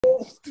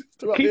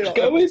Keeps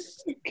going.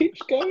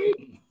 Keeps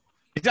going.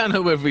 You don't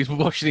know whether he's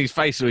washing his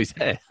face or his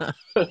hair.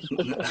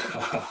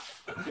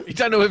 You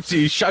don't know whether to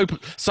use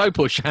soap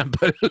or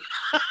shampoo.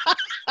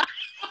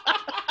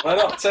 Why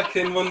not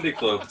taking Monday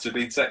Club to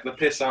be take the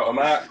piss out of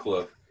Mark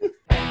Club?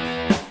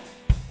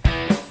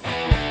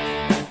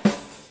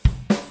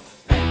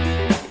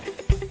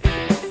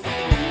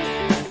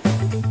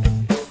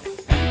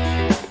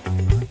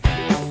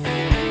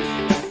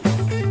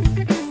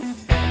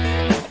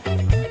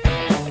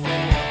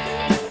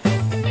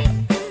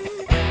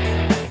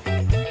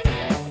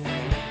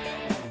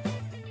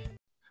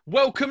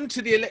 Welcome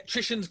to the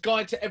Electricians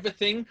Guide to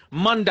Everything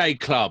Monday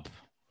Club.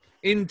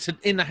 In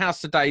the house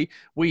today,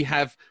 we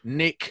have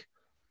Nick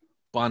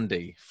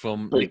Bundy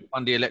from Nick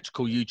Bundy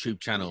Electrical YouTube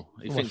channel.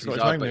 He thinks he's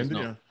hard, but he's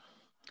not.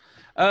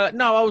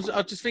 No, I was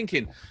just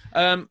thinking.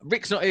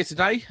 Rick's not here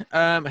today.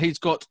 He's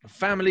got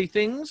family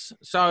things.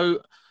 So,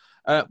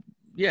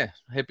 yeah,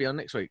 he'll be on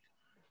next week.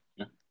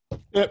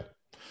 Yep.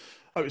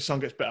 Hope his son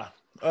gets better.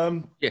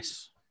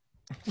 Yes.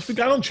 What's been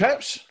going on,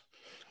 chaps?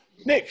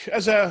 Nick,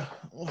 as a...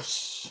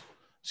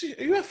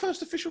 Are you our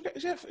first official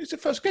guest? He's the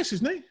first guest,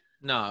 isn't he?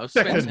 No,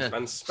 Second.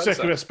 Spencer.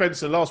 Second,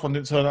 Spencer. Last one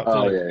didn't turn up.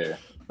 Oh, did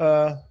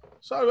yeah.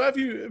 So have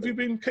you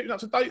been keeping up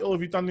to date, or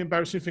have you done the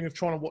embarrassing thing of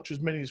trying to watch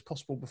as many as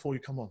possible before you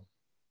come on?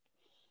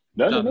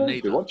 No.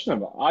 I've been watching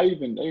them. I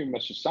even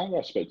messaged Sam.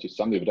 I spoke to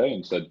Sam the other day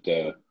and said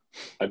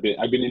I've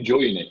been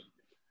enjoying it.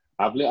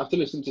 After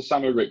listening to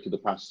Sam and Rick for the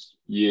past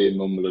year,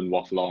 mumble and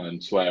waffle on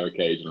and swear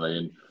occasionally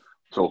and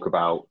talk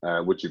about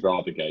would you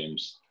rather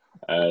games.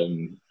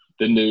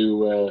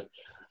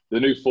 The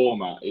new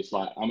format, it's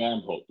like,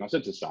 I'm hooked. And I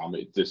said to Sam,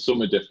 there's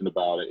something different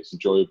about it. It's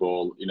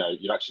enjoyable. You know,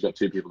 you've actually got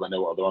two people that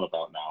know what they're on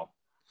about now.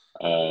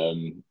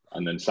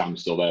 And then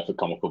Sam's still there for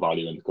comical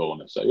value in the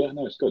corner. So, yeah,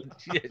 no, it's good.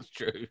 Yeah, it's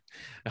true.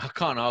 I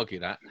can't argue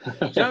that.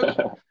 Do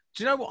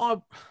you know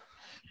what?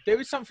 There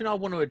is something I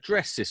want to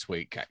address this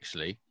week,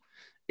 actually,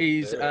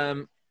 is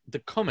the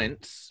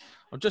comments.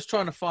 I'm just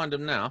trying to find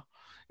them now.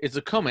 Is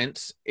the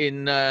comments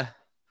in... I'm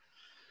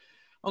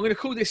going to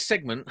call this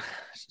segment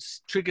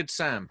Triggered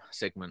Sam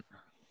segment.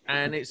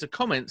 And it's the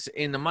comments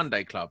in the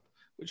Monday Club,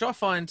 which I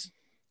find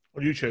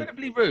on YouTube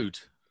incredibly rude.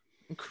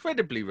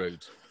 Incredibly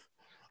rude.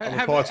 I've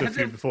replied to a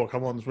few before I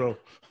come on as well.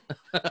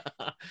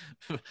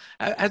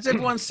 Has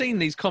everyone seen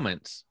these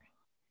comments?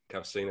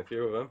 I've seen a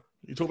few of them.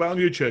 You talk about on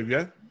YouTube,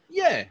 yeah?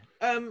 Yeah.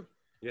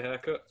 Your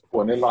haircut.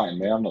 Well, they're lying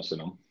me. I've not seen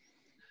them.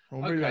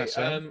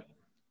 Okay.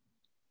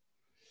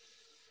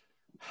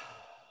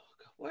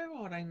 Where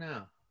are they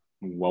now?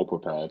 Well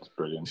prepared.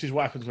 Brilliant. This is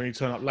what happens when you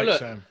turn up late, Look,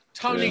 Sam.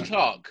 Tony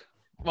Clark.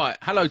 Right.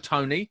 Hello,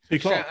 Tony. Hey,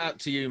 Clark. Shout out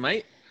to you,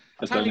 mate.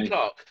 Hi, Tony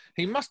Clark.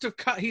 He must have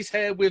cut his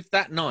hair with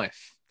that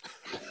knife.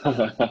 Do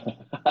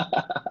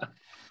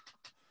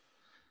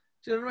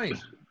you know what I mean?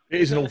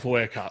 It is an awful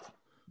haircut.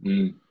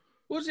 Mm.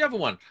 What was the other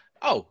one?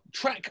 Oh,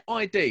 Track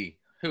ID,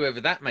 whoever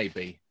that may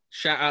be.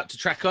 Shout out to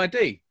Track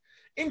ID.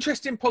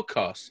 Interesting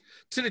podcast.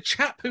 To the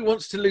chap who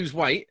wants to lose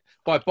weight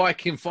by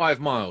biking 5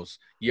 miles.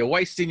 You're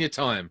wasting your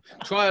time.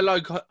 Try a low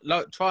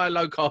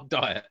carb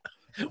diet.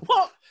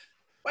 What?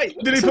 Wait.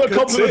 Did he put a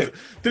compliment?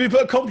 Did he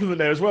put a compliment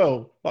there as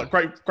well? Like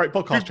great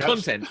podcast. Good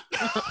content.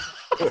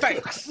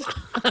 Thanks. Do you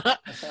know what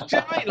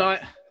I mean?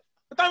 Like,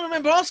 I don't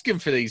remember asking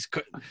for these,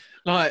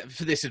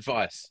 for this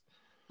advice.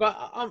 But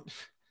I'm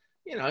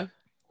grateful.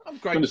 I'm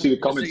going to see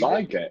the comments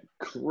I get.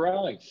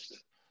 Christ.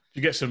 Do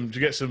you get some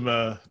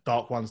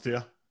dark ones, do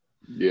you?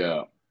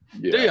 Yeah.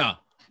 Do you?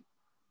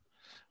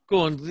 Go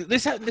on.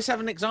 Let's have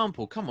an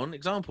example. Come on,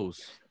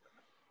 examples.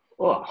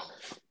 Oh.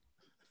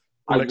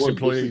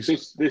 Ex-employees.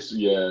 There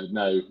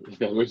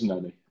isn't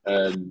any.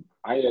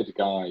 I had a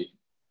guy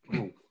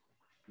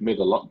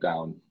middle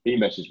lockdown. He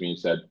messaged me and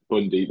said,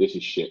 "Bundy, this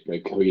is shit. Go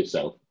kill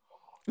yourself."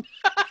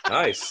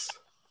 Nice.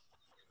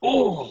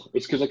 Oh,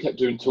 it's because I kept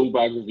doing tool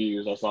bag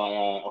reviews. I was like,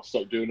 I'll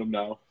stop doing them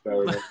now.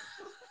 Fair enough.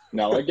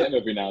 No, I get them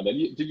every now and then.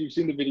 Did you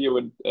see the video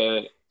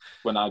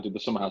when I did the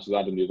summer house with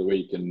Adam the other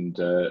week? And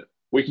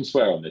we can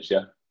swear on this,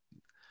 yeah?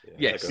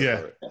 Yes.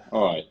 Yeah.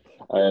 All right.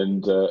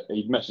 And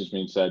he messaged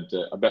me and said,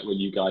 I bet when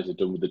you guys are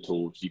done with the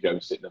tools, you go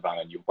and sit in the van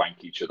and you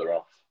wank each other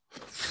off.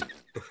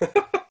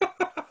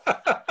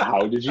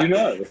 How did you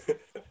know?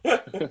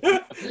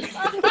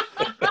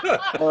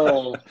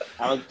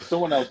 And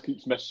someone else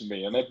keeps messaging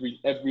me, and every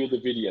other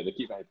video they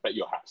keep, I bet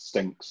your hat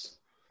stinks.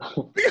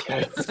 All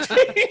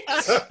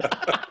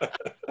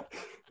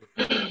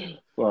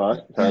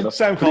right, fair enough.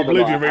 Sam can't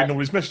believe you're reading all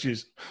his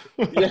messages.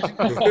 Yeah.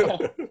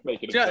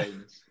 Making a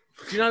famous.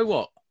 Do you know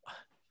what?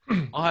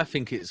 I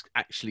think it's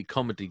actually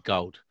comedy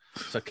gold.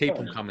 So keep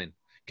them coming.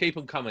 Keep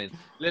them coming.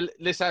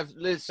 Let's have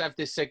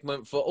this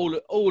segment for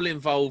all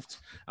involved,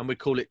 and we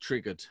call it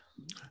Triggered.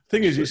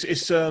 Thing is,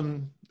 it's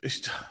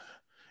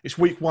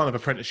week one of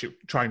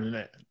apprenticeship training, isn't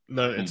it?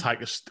 Learning to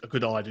take a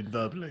good hiding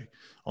verbally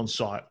on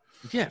site.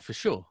 Yeah, for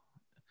sure.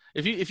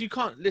 If you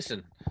can't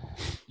listen,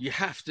 you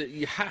have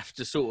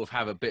to sort of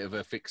have a bit of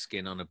a thick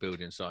skin on a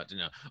building site, you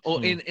know,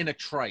 or in a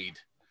trade.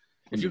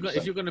 If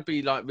you're going to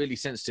be like really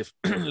sensitive,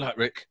 like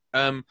Rick,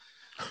 you're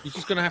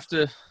just going to have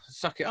to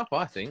suck it up,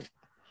 I think.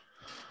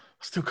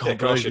 still can't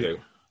believe it.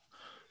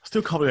 I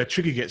still can't believe how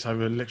Triggy gets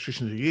over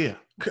Electricians of the Year.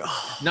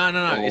 No,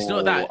 it's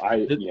not that.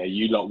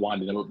 You lot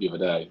winding them up the other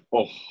day.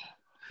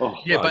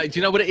 Yeah, but do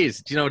you know what it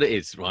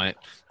is? Right?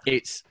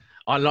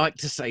 I like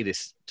to say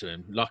this to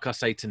him, like I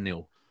say to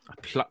Neil. I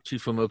plucked you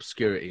from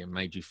obscurity and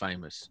made you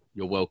famous.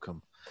 You're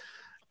welcome.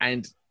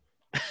 And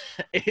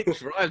it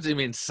drives him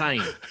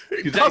insane.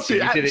 It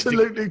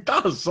absolutely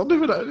does. I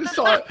never know. It's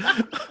like,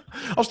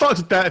 I'm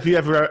starting to doubt if he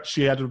ever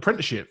actually had an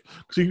apprenticeship,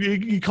 because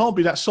you can't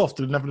be that soft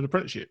and have an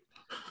apprenticeship.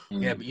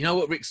 Yeah, but you know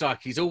what Rick's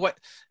like? He's one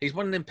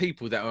of them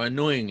people that are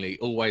annoyingly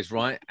always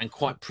right and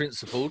quite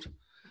principled.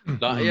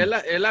 Like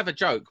he'll have a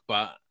joke,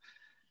 but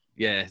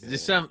yeah,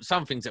 there's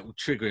some things that will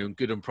trigger him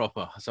good and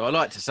proper. So I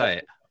like to say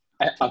it.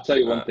 I'll tell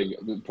you one thing,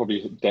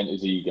 probably dent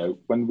his ego.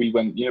 When we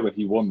went, when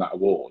he won that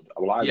award,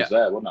 I was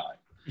there, wasn't I?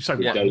 You say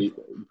what?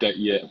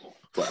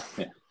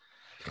 Yeah.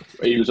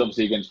 He was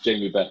obviously against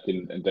Jamie Beck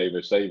and Dave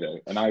Osavo,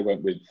 and I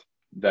went with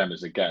them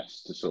as a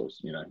guest to sort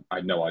of, I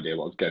had no idea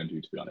what I was going to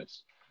be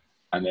honest.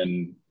 And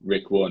then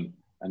Rick won,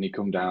 and he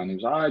come down. He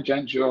was like, "Hi,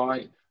 gents, you all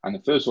right?" And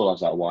the first of all, I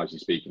was like, "Why is he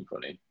speaking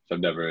funny?" So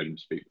I've never heard him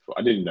speak before.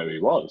 I didn't know who he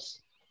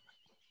was.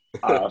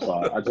 I was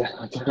like, I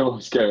don't know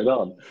what's going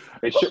on.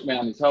 He shook me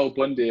and he told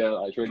Bundy,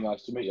 "It's really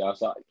nice to meet you." I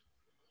was like,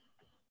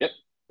 "Yep."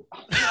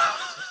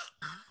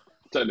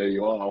 Don't know who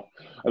you are.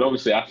 And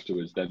obviously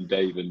afterwards, then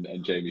Dave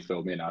and Jamie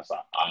filled me in. I was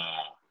like,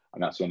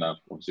 and that's when I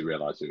obviously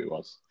realised who he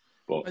was.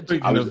 But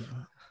speaking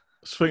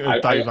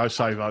of Dave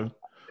Osavo.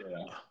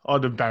 Yeah. I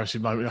had an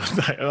embarrassing moment the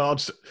other day, and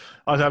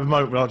I'd have a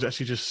moment where I'd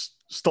actually just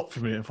stop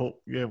for a minute and thought,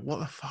 yeah, what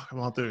the fuck am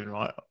I doing,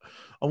 right?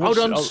 Hold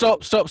on,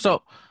 stop.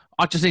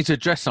 I just need to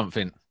address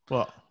something.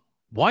 What?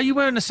 Why are you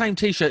wearing the same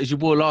T-shirt as you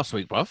wore last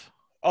week, bruv?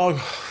 Oh,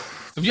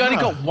 have you only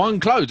got one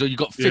clothes, or you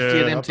got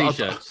 50 of them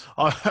T-shirts?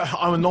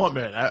 I'm a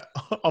nightmare at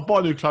that. I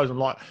buy new clothes, I'm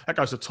like, that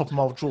goes to the top of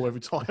my drawer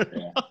every time.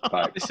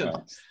 Yeah, listen,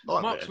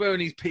 Mark's wearing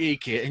his PE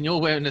kit, and you're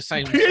wearing the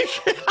same PE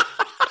kit.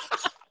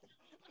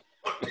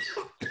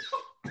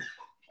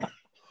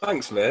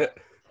 Thanks, mate.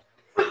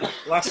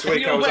 Last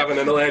week I was having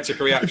an allergic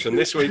reaction.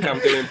 This week I'm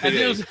doing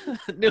PE.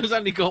 Neil's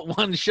only got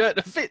one shirt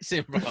that fits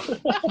him, bro.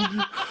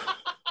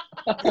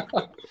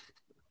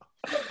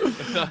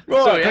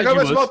 Right, I go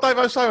back to my Dave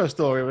Osavo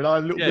story when I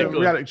looked at a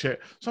reality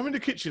check. So I'm in the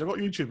kitchen, I've got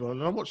YouTube on,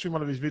 and I'm watching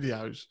one of his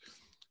videos.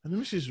 And the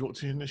missus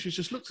walked in, and she's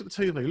just looked at the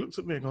TV, looked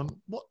at me and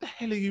gone, "What the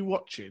hell are you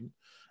watching?"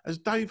 As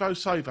Dave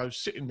Osavo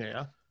sitting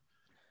there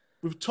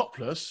with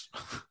topless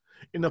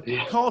in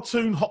a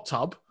cartoon hot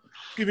tub,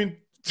 giving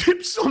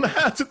tips on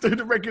how to do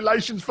the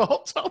regulations for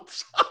hot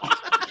tubs.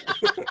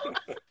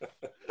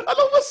 And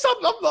all of a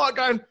sudden, I'm like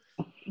going,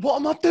 what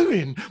am I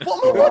doing?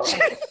 What am I watching?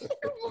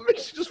 My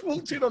missus just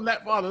walked in on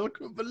that one, and I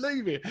couldn't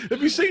believe it.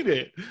 Have you seen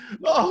it?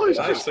 Oh, I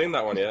haven't seen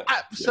that one yet.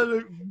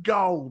 Absolute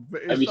gold.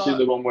 Have you seen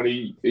the one when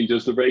he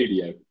does the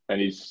radio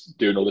and he's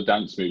doing all the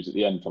dance moves at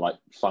the end for like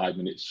 5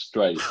 minutes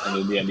straight, and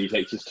in the end he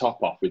takes his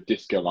top off with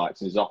disco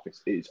lights in his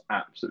office? It's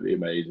absolutely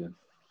amazing.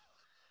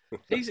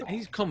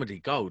 He's comedy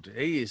gold.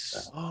 He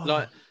is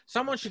like,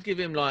 someone should give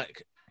him,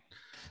 like,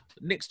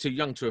 Nick's too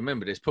young to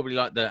remember this, probably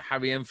like the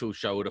Harry Enfield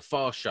show or the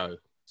Fast show.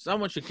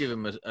 Someone should give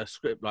him a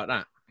script like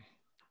that.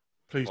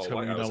 Please tell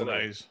me you know what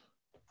that is.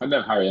 I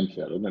know Harry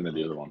Enfield. I remember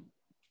the other one.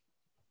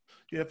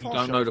 Yeah, you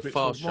don't know the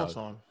Fast show.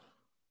 Time.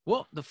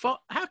 What the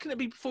fuck? How can it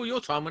be before your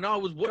time when I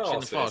was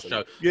watching the Fast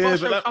show? Yeah,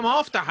 Fast show come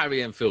after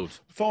Harry Enfield.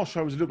 The Fast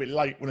show was a little bit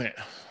late, wasn't it?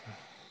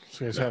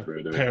 So it's how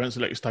parents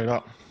let you stay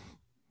up.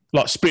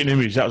 Like Spitting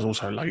Image, that was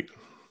also late.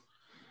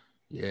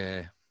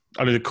 Yeah.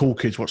 Only the cool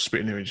kids watch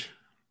Spitting Image.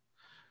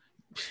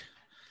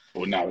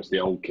 Well, now it's the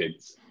old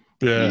kids.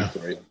 Yeah.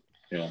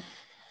 Yeah.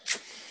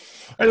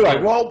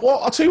 Anyway, well,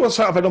 I'll tell you what's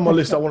I've had on my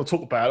list I want to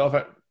talk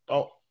about.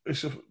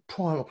 It's a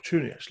prime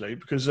opportunity, actually,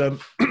 because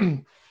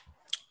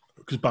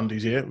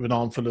Bundy's here with an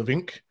arm full of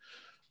ink.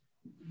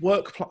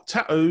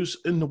 Tattoos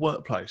in the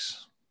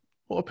workplace.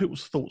 What are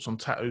people's thoughts on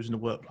tattoos in the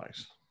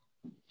workplace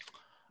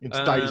in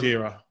today's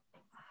era?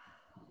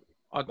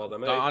 I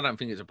don't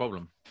think it's a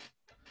problem.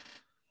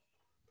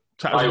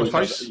 Tattoos on the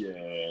face?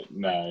 Yeah,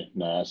 no,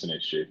 that's an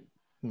issue.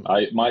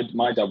 My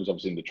dad was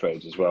obviously in the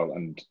trades as well,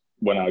 and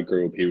when I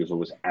grew up, he was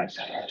always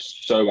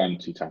so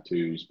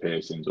anti-tattoos,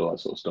 piercings, all that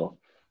sort of stuff.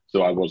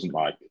 So I wasn't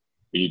like,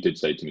 he did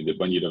say to me that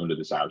when you live under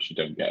this house, you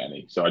don't get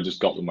any. So I just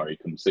got them where he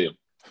couldn't see them.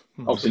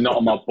 Obviously not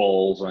on my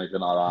balls or anything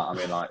like that. I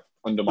mean, like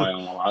under my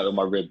arm, on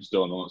my ribs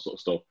done, all that sort of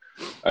stuff.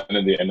 And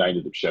in the end, I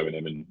ended up showing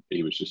him, and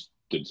he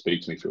didn't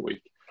speak to me for a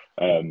week.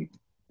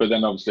 But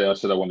then obviously I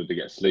said I wanted to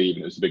get a sleeve,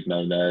 and it was a big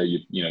no-no.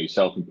 You're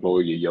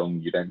self-employed, you're young,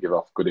 you don't give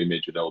off good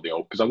image with all the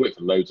old, because I work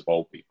for loads of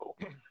old people.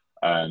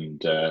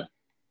 And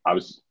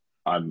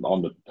I'm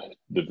on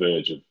the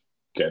verge of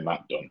getting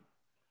that done.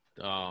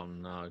 Oh,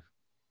 no.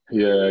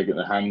 Yeah, getting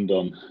the hand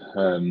done.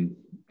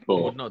 But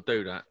I would not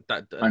do that.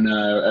 I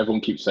know,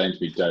 everyone keeps saying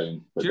to me,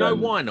 don't. Do you know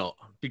why not?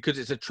 Because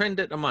it's a trend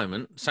at the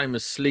moment, same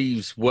as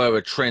sleeves were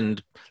a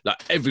trend.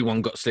 Like,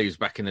 everyone got sleeves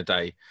back in the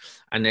day.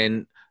 And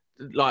then,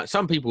 like,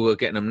 some people are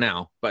getting them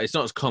now, but it's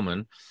not as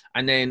common.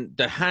 And then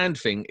the hand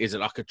thing is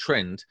like a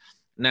trend.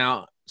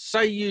 Now,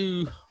 say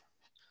you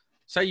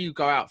say you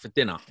go out for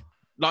dinner.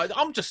 Like,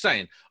 I'm just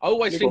saying, I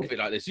always think of it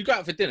like this. You go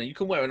out for dinner, you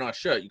can wear a nice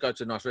shirt. You go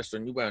to a nice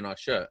restaurant, you wear a nice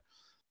shirt.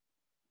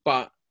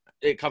 But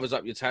it covers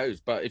up your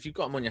toes. But if you've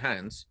got them on your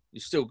hands, you're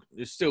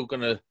still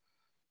going to,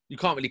 you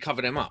can't really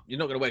cover them up. You're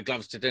not going to wear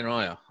gloves to dinner,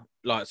 are you?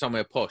 Like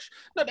somewhere posh.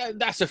 No,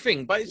 that's a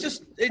thing. But it's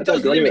just, it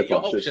does limit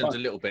your options a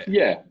little bit.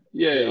 Yeah.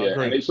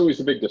 And it's always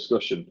a big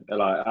discussion.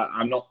 Like,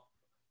 I'm not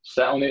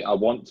set on it. I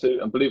want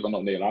to. And believe it or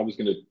not, Neil, I was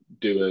going to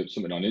do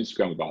something on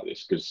Instagram about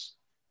this because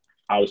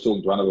I was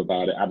talking to Adam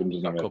about it. Adam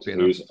doesn't have it.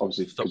 Who's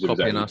obviously stop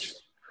copying us.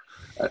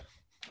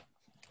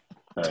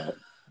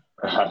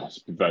 Let's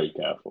be very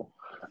careful.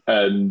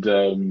 And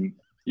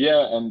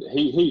and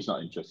he's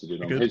not interested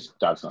in them. His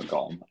dad's not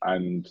got them,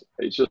 and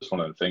it's just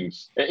one of the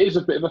things. It is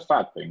a bit of a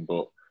fad thing,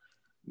 but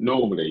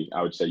normally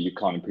I would say you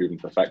can't improve on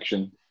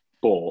perfection,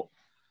 but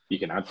you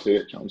can add to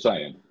it. You know what I'm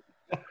saying?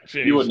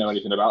 You wouldn't know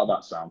anything about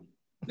that, Sam.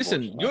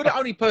 Listen, you're the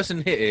only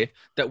person here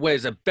that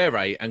wears a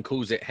beret and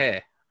calls it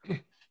hair.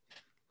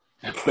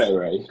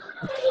 Beret.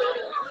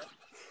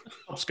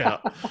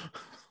 Scout.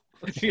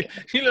 You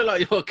look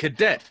like you're a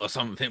cadet or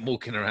something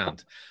walking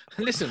around.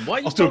 And listen, why are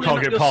you I still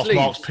can't get past sleeves?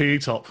 Mark's PE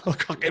top. I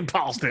can't get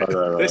past it.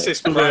 Right. This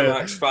is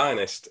Primark's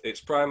finest. It's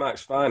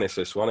Primark's finest,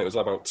 this one. It was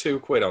about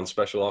 £2 on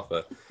special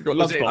offer.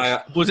 Was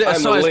it a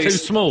size too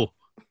small?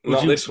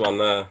 Not this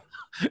one.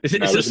 It's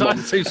a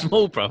size too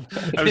small, bruv.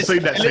 I haven't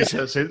seen that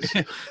t-shirt since.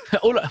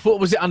 What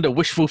was it under?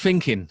 Wishful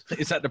thinking.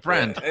 Is that the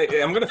brand?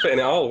 I'm going to fit in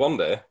it all one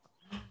day.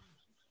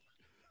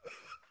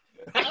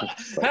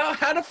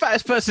 How the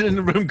fattest person in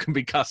the room can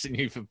be cussing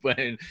you for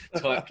wearing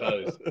tight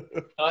clothes?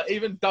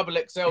 Even double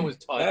XL was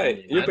tight.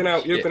 Hey, you've been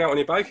out on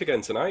your bike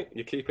again tonight.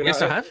 You're keeping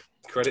Yes, I have.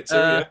 Credit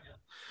to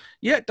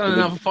you. Yeah, done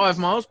another 5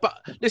 miles. But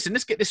listen,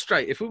 let's get this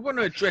straight. If we want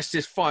to address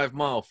this 5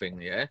 mile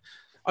thing,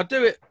 I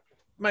do it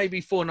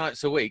maybe 4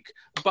 nights a week.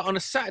 But on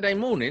a Saturday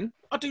morning,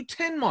 I do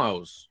 10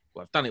 miles.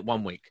 Well, I've done it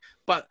 1 week,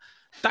 but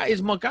that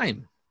is my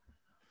game.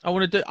 I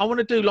want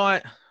to do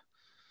like,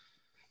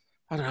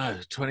 I don't know,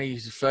 20,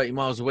 30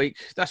 miles a week.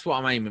 That's what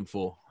I'm aiming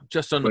for.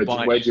 Just on the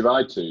bike. Where'd you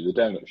ride to? The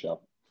donut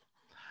shop?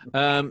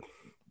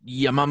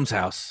 Your mum's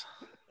house.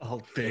 Oh,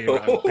 dear.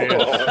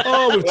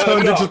 Oh, we've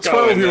turned into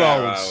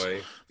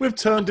 12-year-olds. We've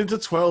turned into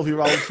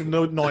 12-year-olds from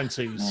the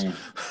 90s.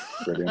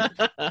 Brilliant.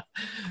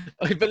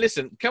 But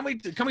listen, can we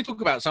talk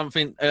about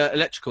something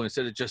electrical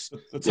instead of just...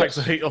 That takes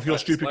the heat off your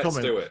stupid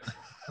comment. Let's do it.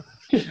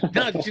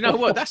 No, do you know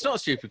what? That's not a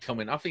stupid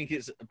comment. I think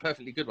it's a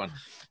perfectly good one.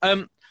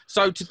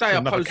 So today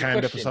I posed a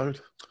question.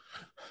 Episode.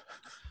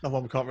 Another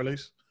one we can't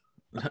release.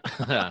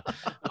 I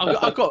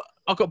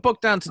got bogged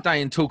down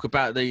today in talk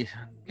about the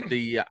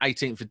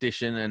 18th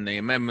edition and the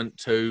Amendment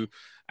 2,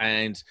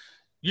 and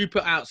you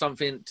put out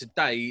something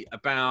today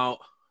about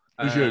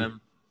who's you?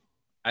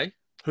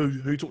 Who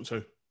you talking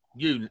to?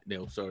 You,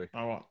 Neil. Sorry.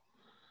 All right.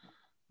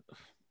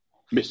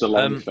 Mr.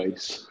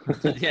 Longface.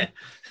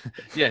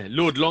 yeah,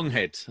 Lord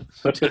Longhead.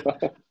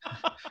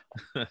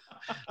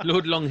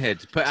 Lord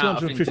Longhead put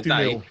out a thing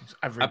today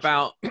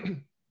about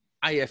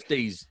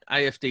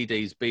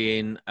AFDDs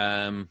being.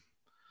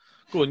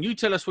 Go on, you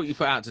tell us what you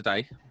put out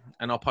today,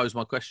 and I'll pose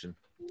my question.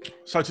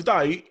 So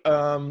today,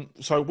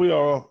 so we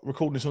are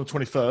recording this on the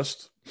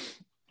 21st.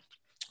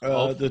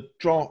 The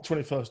draft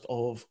 21st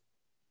of.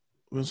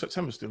 We're in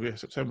September still,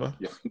 September.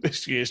 Yeah.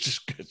 This year's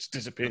just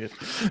disappeared.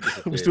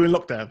 We're still in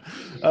lockdown.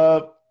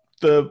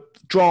 The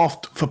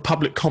draft for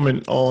public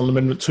comment on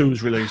Amendment 2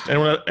 was released.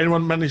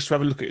 Anyone managed to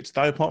have a look at it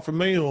today apart from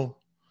me, or?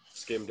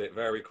 Skimmed it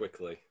very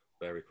quickly.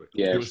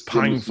 Yeah, it was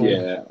painful.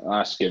 Yeah,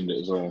 I skimmed it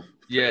as well.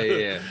 Yeah.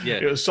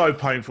 It was so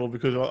painful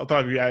because I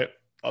don't know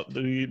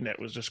the internet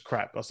was just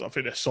crap. I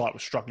think their site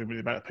was struggling with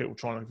the amount of people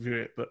trying to view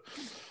it, but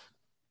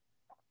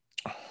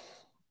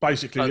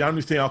basically the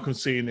only thing I can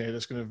see in there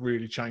that's going to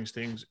really change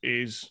things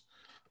is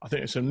I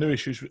think there's some new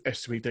issues with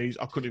SPDs.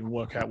 I couldn't even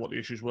work out what the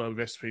issues were with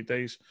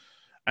SPDs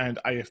and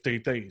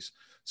AFDDs.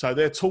 So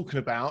they're talking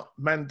about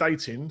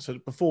mandating. So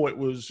before it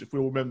was, if we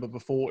all remember,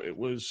 before it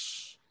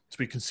was to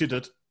be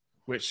considered,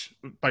 which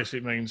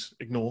basically means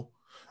ignore.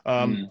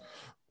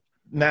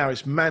 Now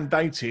it's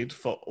mandated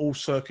for all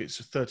circuits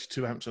of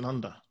 32 amps and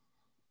under.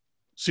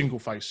 Single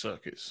phase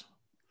circuits.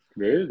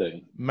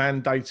 Really?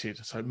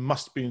 Mandated. So it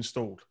must be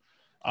installed.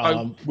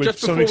 With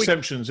some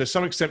exemptions. There's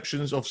some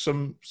exemptions of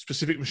some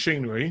specific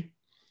machinery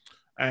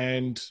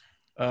and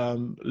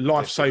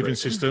life-saving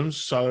systems.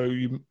 So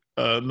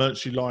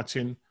emergency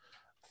lighting,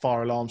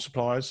 fire alarm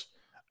supplies,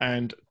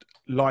 and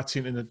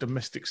lighting in a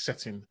domestic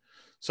setting.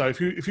 So if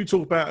you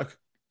talk about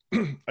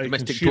a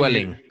domestic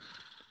dwelling,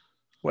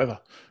 whatever.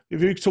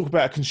 If you talk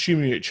about a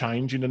consumer unit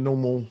change in a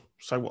normal,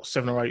 say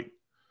 7 or 8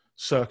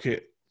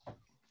 circuit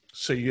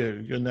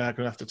CU, you're now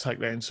going to have to take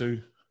that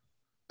into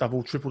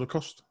double, triple the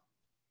cost.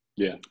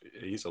 Yeah,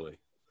 easily.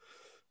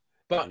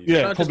 But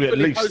yeah, probably at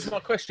least. Pose my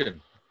question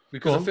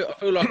because I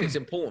feel like it's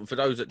important for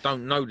those that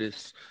don't know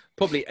this.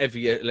 Probably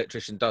every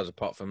electrician does,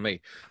 apart from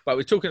me. But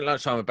we're talking at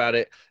lunchtime about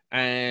it,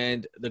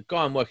 and the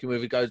guy I'm working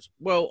with, he goes,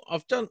 "Well,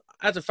 I've done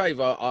as a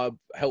favour. I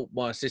helped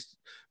my sister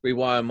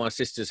rewire my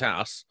sister's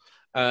house,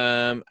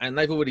 and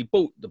they've already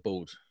bought the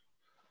board."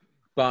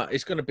 but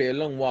it's going to be a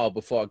long while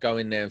before I go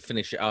in there and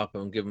finish it up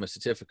and give them a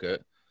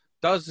certificate.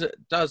 Does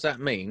that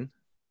mean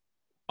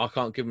I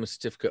can't give them a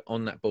certificate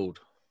on that board?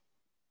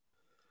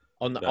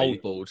 On the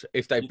old board,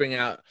 if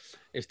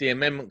the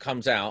amendment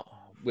comes out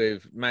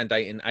with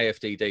mandating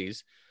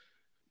AFDDs,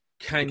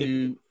 can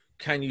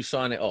you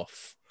sign it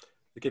off?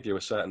 They give you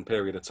a certain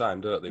period of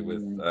time, don't they,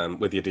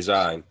 with your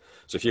design.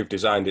 So if you've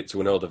designed it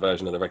to an older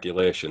version of the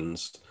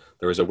regulations,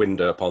 there is a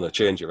window upon a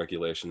change of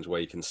regulations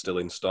where you can still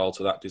install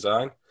to that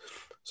design.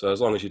 So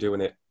as long as you're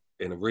doing it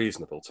in a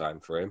reasonable time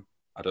frame,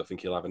 I don't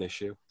think you'll have an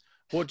issue.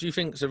 What do you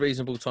think is a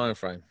reasonable time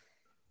frame?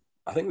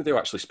 I think they do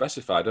actually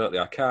specify, don't they?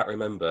 I can't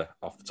remember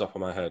off the top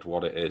of my head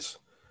what it is.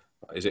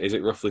 Is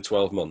it roughly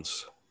 12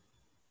 months?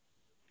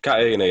 Can't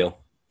hear you, Neil.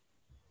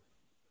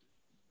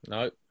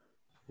 No.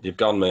 You've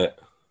gone, mate.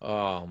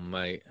 Oh,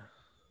 mate.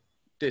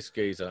 This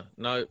geezer.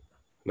 No.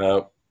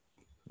 No.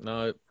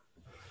 No.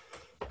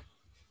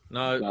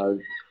 No. No.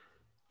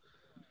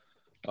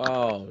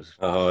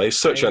 Oh, he's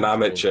such an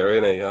amateur,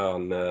 isn't he? Oh,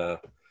 no.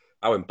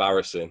 How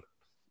embarrassing.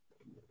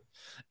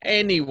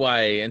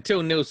 Anyway,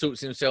 until Neil sorts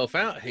himself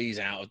out, he's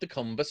out of the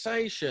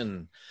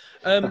conversation.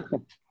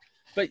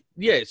 But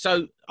yeah,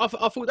 so I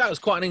thought that was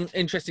quite an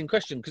interesting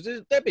question,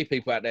 because there'll be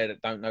people out there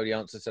that don't know the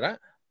answer to that.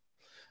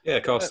 Yeah,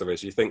 of course there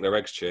is. You think the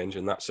regs change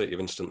and that's it. You've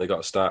instantly got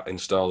to start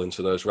installing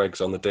to those regs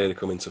on the day they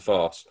come into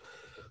force.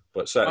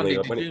 But certainly...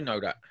 Bundy, did you know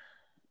that?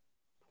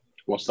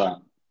 What's that?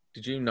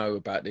 Did you know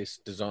about this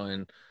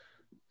design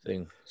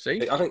thing?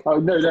 See? I think... Oh,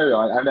 no.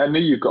 I knew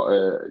you've got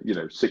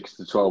 6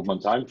 to 12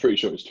 months. I'm pretty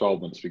sure it was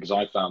 12 months because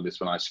I found this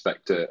when I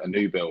spec'd a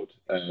new build.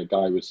 A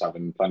guy was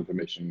having plan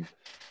permission.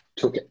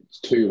 Took it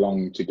too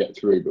long to get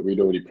through, but we'd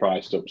already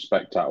priced up,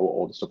 spec'd out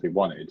all the stuff he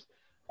wanted.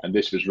 And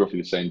this was roughly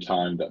the same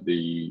time that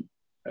the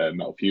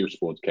metal fuse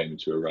boards came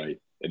into array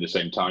in the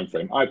same time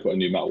frame. I put a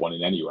new metal one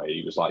in anyway.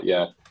 He was like,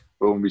 yeah.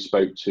 But when we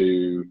spoke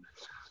to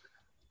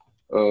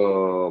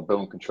Bill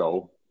and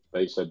Control,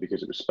 they said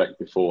because it was spec'd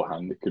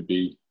beforehand, it could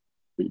be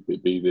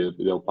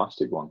the old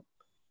plastic one.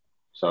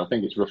 So I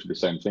think it's roughly the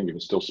same thing. If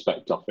it's still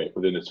spec'd off it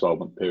within a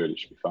 12-month period, it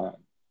should be fine.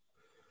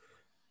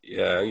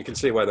 Yeah, you can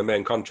see where the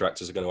main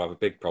contractors are going to have a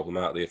big problem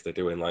out there if they're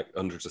doing like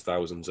hundreds of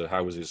thousands of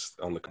houses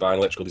on the combined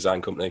electrical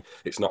design company.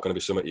 It's not going to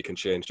be something you can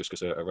change just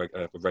because a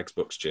regs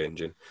book's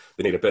changing.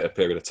 They need a bit of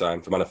period of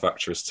time for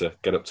manufacturers to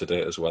get up to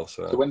date as well.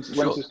 So when's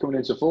this coming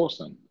into force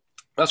then?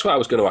 That's what I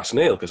was going to ask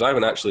Neil, because I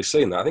haven't actually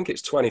seen that. I think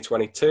it's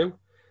 2022.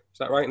 Is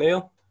that right,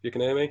 Neil? You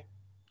can hear me?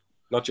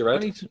 Nod your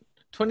head.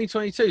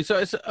 2022. So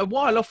it's a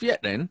while off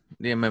yet then,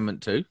 the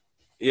Amendment 2.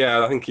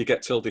 Yeah, I think you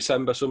get till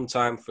December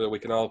sometime for we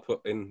can all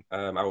put in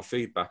our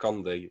feedback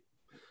on the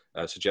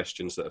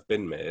suggestions that have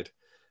been made,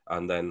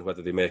 and then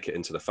whether they make it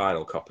into the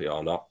final copy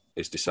or not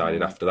is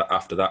decided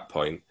after that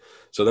point.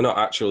 So they're not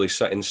actually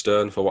set in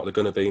stone for what they're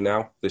going to be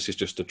now. This is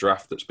just a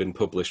draft that's been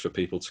published for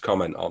people to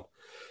comment on.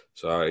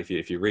 So if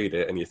you read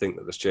it and you think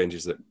that there's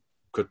changes that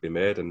could be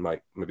made and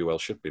maybe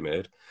should be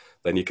made,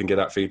 then you can get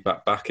that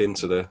feedback back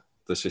into the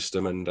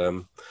system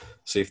and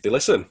see if they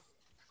listen.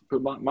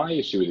 But my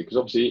issue with it, because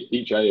obviously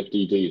each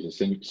AFDD is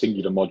a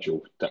singular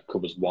module that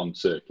covers one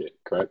circuit,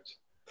 correct?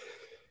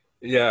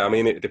 Yeah, I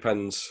mean, it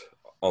depends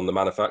on the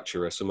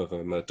manufacturer. Some of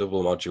them are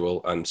double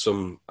module, and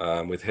some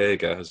with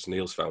Hager, as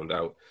Neil's found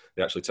out,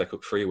 they actually take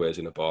up freeways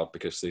in a board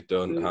because they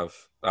don't have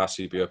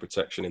RCBO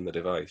protection in the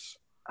device.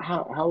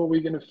 How are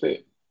we going to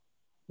fit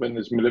when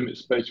there's limited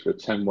space for a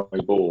 10-way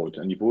board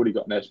and you've already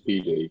got an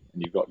SPD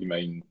and you've got your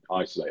main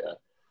isolator?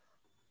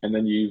 And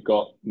then you've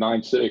got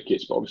 9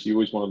 circuits, but obviously you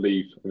always want to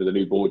leave, with a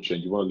new board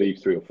change, you want to leave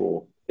 3 or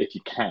 4, if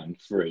you can,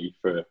 free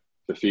for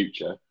the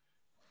future.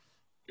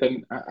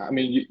 Then, I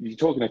mean, you're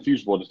talking a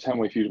fuse board, a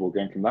 10-way fuse board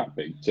going from that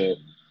big to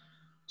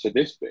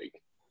this big.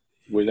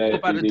 What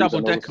about the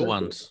double-decker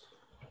ones?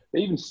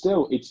 Even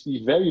still, it's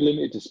very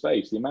limited to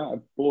space. The amount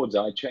of boards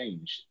I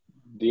change,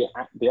 the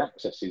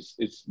access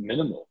is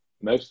minimal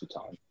most of the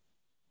time.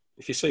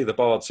 If you see the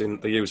boards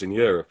they use in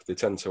Europe, they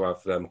tend to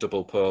have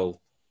double pole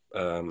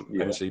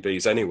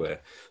MCBs anyway,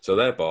 so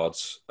their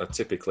boards are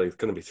typically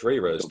going to be 3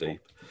 rows deep.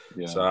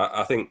 So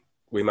I think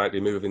we might be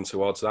moving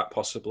towards that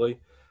possibly,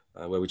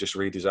 where we just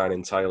redesign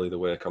entirely the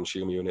way a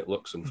consumer unit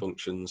looks and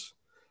functions.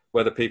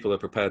 Whether people are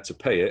prepared to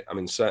pay it, I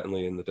mean,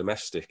 certainly in the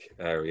domestic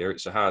area,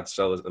 it's a hard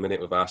sell at the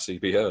minute with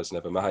RCBOs,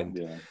 never mind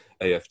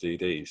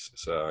AFDDs.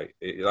 So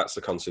that's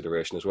the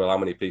consideration as well. How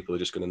many people are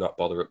just going to not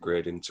bother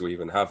upgrading to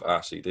even have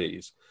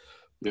RCDs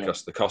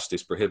because the cost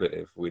is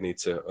prohibitive? We need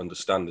to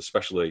understand,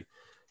 especially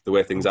the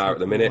way things are at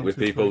the minute with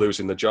people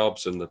losing their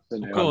jobs and the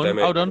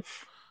pandemic. Hold on.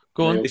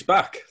 Go on. He's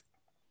back.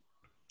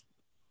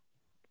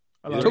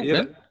 Hello. Talk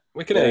then.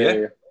 We can hear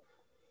you.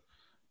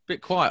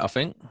 Bit quiet, I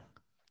think.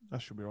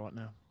 That should be right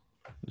now.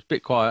 It's a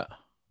bit quiet.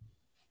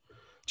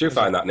 Do you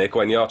find that, Nick,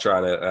 when you're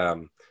trying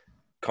to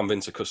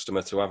convince a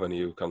customer to have a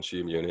new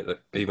consumer unit, that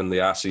even the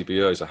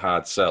RCBO is a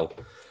hard sell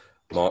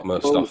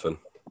most often?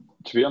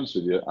 To be honest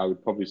with you, I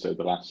would probably say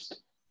the last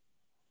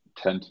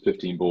 10 to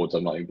 15 boards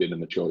I'm not even given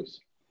the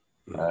choice.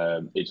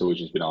 It's always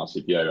just been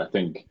RCBO. I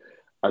think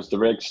as the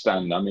regs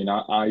stand, I mean,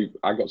 I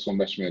got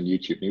someone messaging me on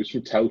YouTube, and he was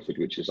from Telford,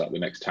 which is like the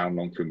next town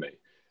along from me.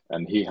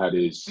 and he had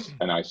his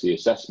NIC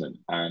assessment,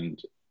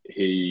 and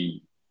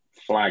he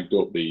flagged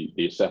up the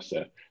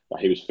assessor that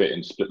he was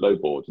fitting split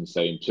load boards and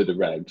saying to the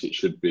regs it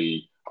should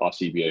be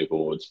RCBO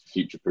boards,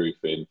 future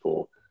proofing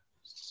for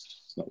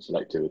not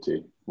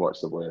selectivity.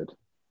 What's the word?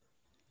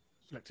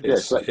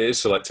 Selectivity. It is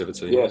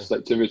selectivity. Yeah,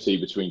 selectivity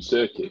between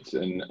circuits,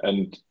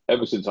 and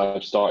ever since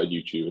I've started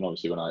YouTube, and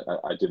obviously when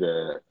I did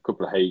a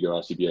couple of Hager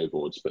RCBO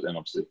boards, but then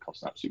obviously it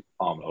cost an absolute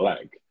arm and a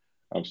leg.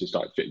 I obviously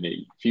started fitting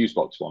the fuse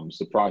box ones.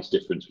 The price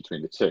difference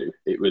between the two,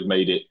 it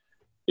made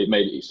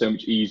it so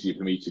much easier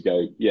for me to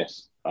go,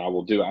 yes, I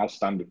will do it as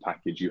standard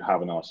package. You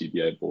have an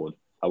RCBO board.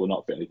 I will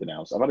not fit anything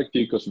else. I've had a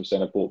few customers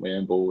saying I bought my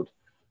own board.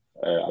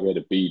 I had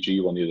a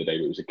BG one the other day,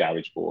 but it was a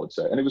garage board.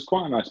 So, and it was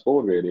quite a nice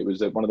board, really. It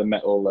was one of the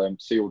metal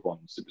sealed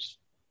ones. It was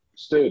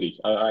sturdy.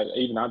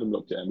 Even Adam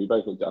looked at it, and we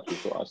both looked at it and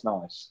thought, that's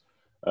nice.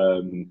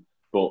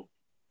 But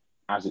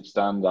as it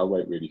stands, I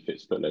won't really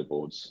fit split load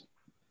boards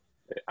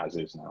as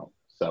is now.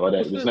 So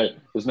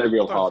there's no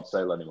real hard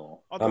sale anymore.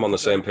 I'm on the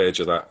same page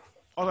of that.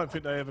 I don't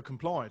think they ever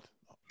complied,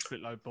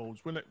 split load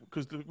boards,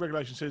 because the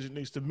regulation says it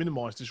needs to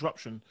minimise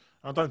disruption.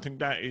 I don't think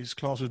that is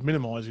classed as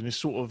minimising. It's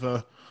sort of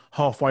a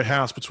halfway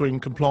house between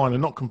complying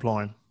and not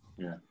complying.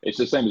 Yeah, it's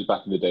the same as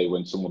back in the day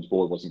when someone's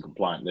board wasn't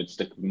compliant. They'd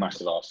stick a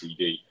massive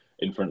RCD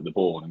in front of the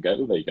board and go,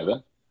 oh, there you go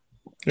then.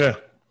 Yeah.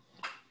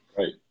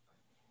 Great.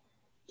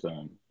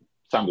 So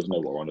Sam doesn't know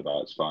what we're on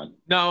about. It's fine.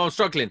 No, I'm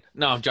struggling.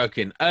 No, I'm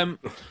joking.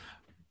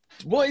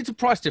 What is the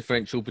price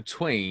differential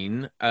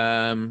between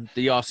the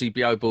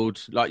RCBO board,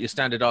 like your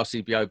standard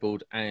RCBO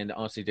board, and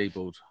RCD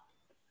board?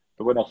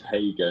 It went off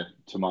Hager,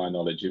 to my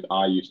knowledge.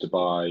 I used to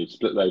buy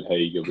split load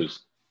Hager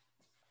was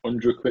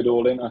 £100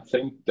 all in, I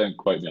think. Don't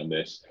quote me on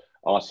this.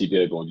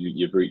 RCBO board,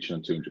 you're breaching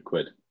on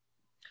 £200.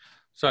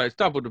 So it's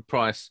double the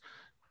price.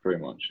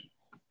 Pretty much.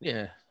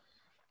 Yeah.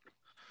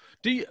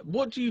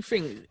 What do you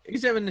think?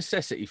 Is there a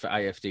necessity for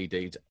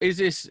AFDDs? Is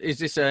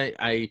this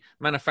a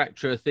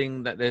manufacturer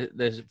thing that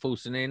they're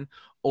forcing in,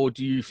 or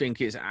do you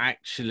think it's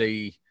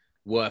actually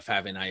worth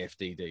having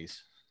AFDDs?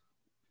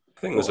 I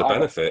think there's a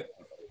benefit.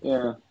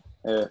 Yeah.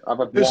 I've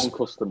had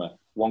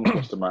one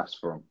customer ask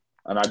for them,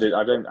 and I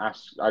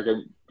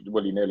don't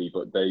willy-nilly,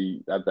 but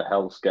they had the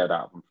hell scared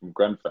out of them from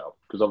Grenfell,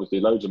 because obviously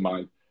loads of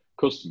my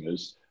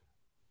customers,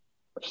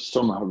 for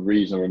some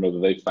reason or another,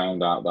 they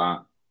found out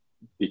that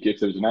if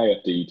there was an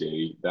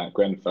AFDD, that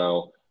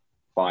Grenfell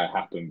fire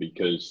happened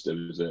because there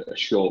was a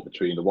short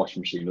between the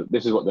washing machine.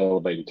 This is what the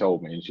old lady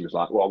told me, and she was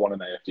like, well, I want an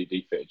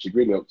AFDD fitted. She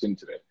really looked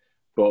into it,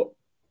 but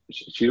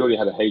she already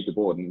had a Hager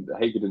board, and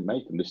Hager didn't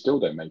make them. They still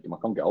don't make them. I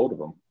can't get hold of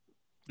them.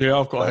 Yeah,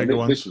 I've got Hager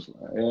ones.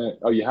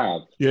 Oh, you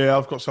have? Yeah,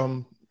 I've got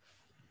some.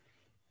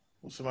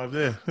 What's some over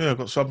there? Yeah, I've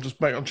got some.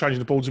 I'm changing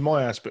the boards in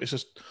my house, but it's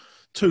just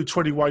two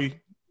 20-way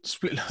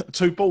split.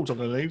 2 boards I'm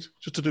going to need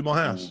just to do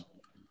my house.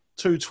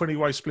 2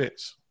 20-way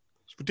splits.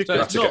 It's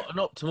ridiculous. So it's not an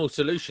optimal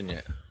solution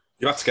yet.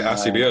 You have to get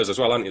RCBOs as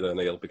well, haven't you, there,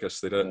 Neil?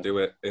 Because they don't do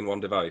it in one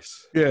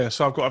device. Yeah,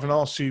 so I've got to have an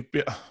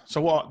RCBO.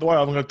 So the way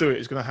I'm going to do it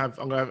is I'm going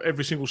to have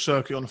every single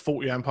circuit on a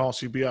 40 amp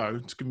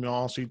RCBO to give me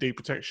RCD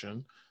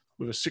protection,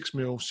 with a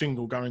 6mm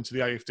single going to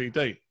the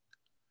AFDD,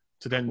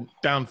 to then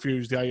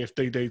downfuse the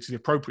AFDD to the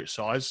appropriate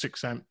size,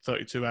 6 amp,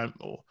 32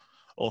 amp,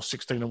 or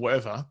 16 or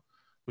whatever,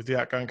 with the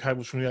outgoing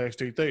cables from the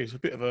AFDD. It's a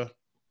bit of a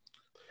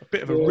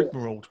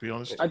rigmarole, to be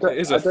honest. I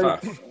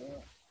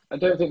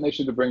don't think they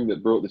should have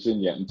brought this in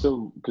yet,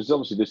 because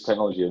obviously this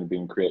technology has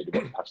been created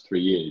over the past 3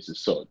 years as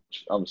such.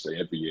 Obviously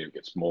every year it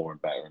gets more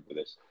and better into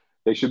this.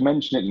 They should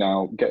mention it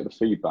now, get the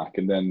feedback,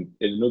 and then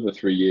in another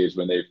 3 years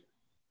when they've,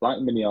 like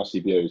mini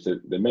RCBOs,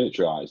 they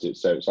miniaturized it,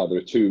 so it's either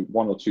a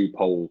 1 or 2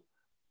 pole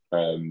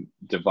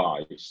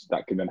device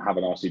that can then have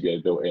an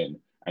RCBO built in,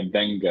 and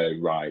then go,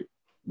 right,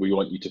 we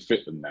want you to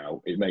fit them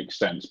now. It makes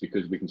sense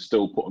because we can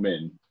still put them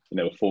in,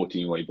 a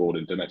 14-way board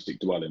in domestic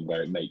dwelling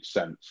where it makes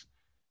sense.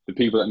 The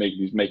people that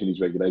making these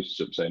regulations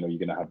up saying, oh, you're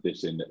going to have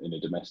this in a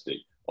domestic,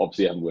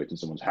 obviously haven't worked in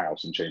someone's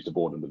house and changed the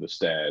board under the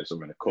stairs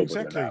or in a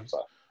cupboard. Exactly.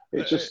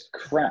 It's just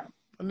crap.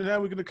 And then how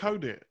are we going to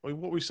code it? I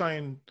mean, what are we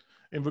saying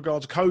in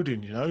regards to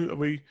coding, Are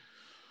we...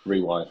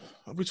 Rewire.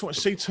 Are we talking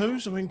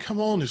C2s? I mean, come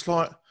on. It's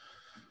like...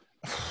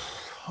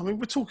 I mean,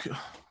 we're talking...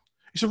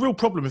 It's a real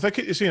problem. If they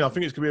kick this in, I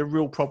think it's going to be a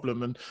real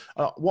problem. And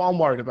what I'm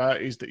worried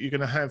about is that you're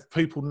going to have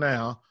people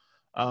now...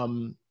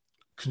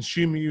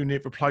 consumer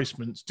unit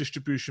replacements,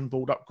 distribution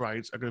board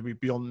upgrades are going to be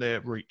beyond their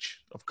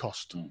reach of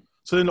cost.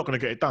 So they're not going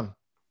to get it done,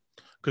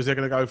 because they're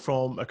going to go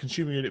from a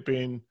consumer unit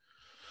being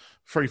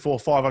 300,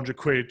 400, 500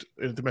 quid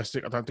in a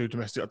domestic. I don't do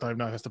domestic. I don't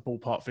know if that's the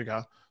ballpark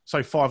figure.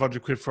 Say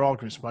 500 quid for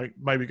argument's sake,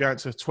 maybe going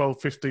to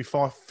 1250,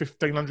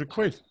 1500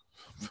 quid.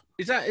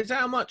 Is that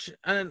how much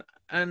an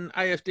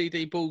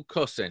AFDD board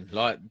costs then?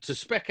 Like to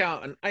spec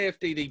out an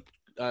AFDD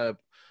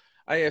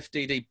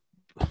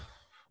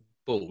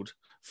board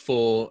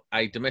for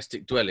a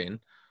domestic dwelling,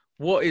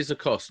 what is the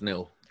cost,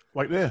 Neil?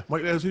 Wait there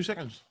 2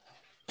 seconds.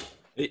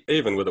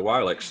 Even with the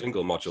Wilex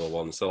single modular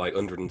ones, they're like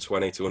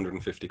 120 to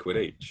 150 quid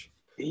each.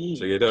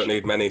 So you don't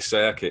need many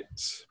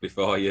circuits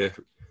before you're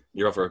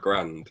over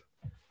 £1,000.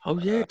 Oh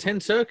yeah,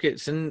 10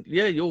 circuits, and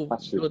yeah,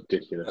 that's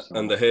ridiculous.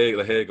 And the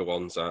Hager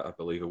ones, I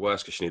believe, are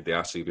worse because you need the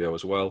RCBO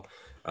as well,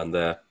 and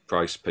their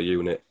price per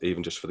unit,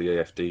 even just for the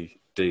AFD,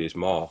 is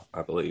more,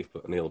 I believe.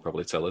 But Neil will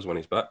probably tell us when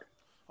he's back.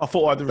 I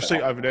thought I had the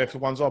receipt over there for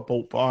the ones I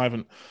bought, but I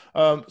haven't.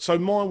 So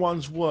my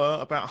ones were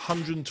about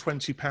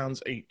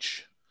 £120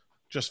 each,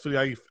 just for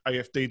the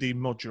AFDD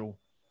module.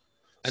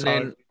 And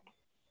then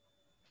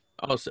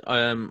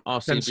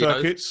RCBOs? 10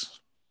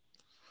 circuits,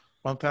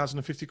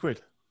 £1,050.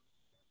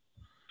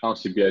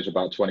 RCBOs are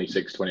about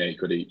 26, 28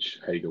 quid each,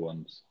 Hager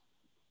ones.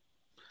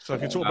 So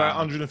if you talk about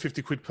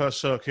 150 quid per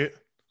circuit,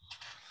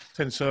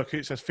 10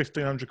 circuits, that's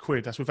 1,500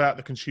 quid. That's without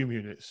the consumer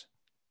units.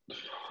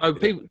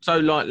 So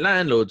like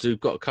landlords who've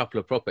got a couple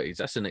of properties,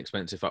 that's an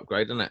expensive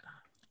upgrade, isn't it?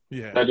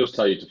 Yeah. They just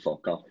tell you to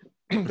fuck off.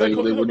 They're not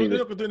going to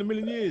do it in a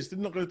million years. They're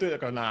not going to do it.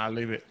 They go, nah,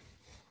 leave it.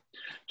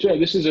 Joe,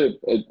 this is a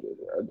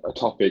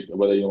topic,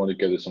 whether you want to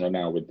go this on or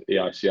now with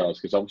EICRs,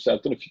 because obviously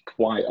I've done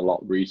quite a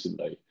lot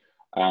recently.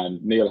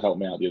 And Neil helped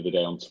me out the other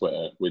day on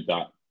Twitter with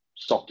that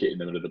socket in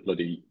the middle of the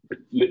bloody,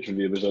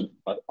 literally there was a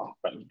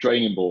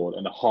draining board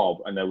and a hob,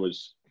 and there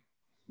was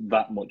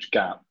that much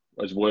gap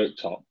as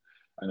worktop,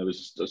 and there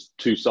was just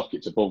 2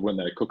 sockets above, weren't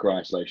there, cooker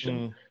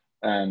isolation.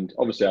 And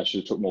obviously I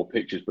should have took more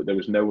pictures, but there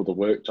was no other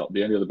worktop.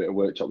 The only other bit of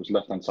worktop was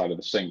left-hand side of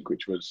the sink,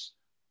 which was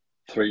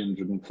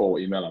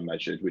 340 mil I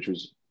measured, which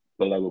was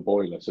below a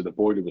boiler. So the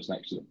boiler was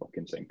next to the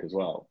fucking sink as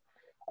well.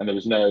 And there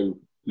was no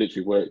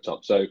literally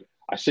worktop. So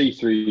I see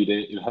through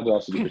it had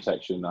RCD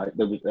protection.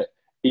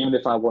 Even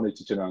if I wanted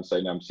to turn around and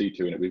say, no, I'm C2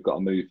 in it, we've got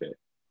to move it,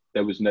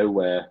 there was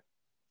nowhere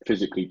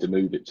physically to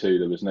move it to.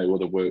 There was no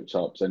other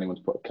worktops, anyone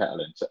to put a kettle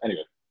in. So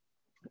anyway,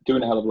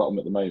 doing a hell of a lot of them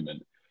at the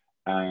moment.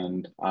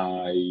 And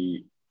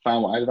I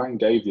found what I rang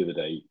Dave the other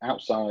day.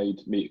 Outside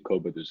meter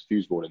cupboard, there's a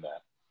fuse board in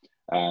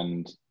there.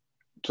 And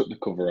took the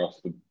cover off,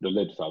 the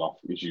lid fell off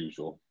as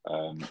usual.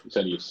 It's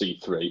only a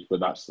C3,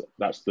 but that's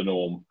the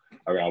norm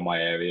around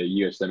my area.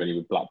 You get them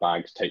with black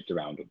bags taped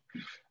around them.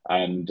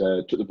 And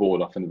took the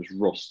board off, and there was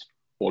rust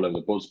all over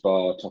the buzz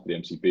bar, top of the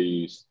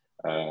MCBs.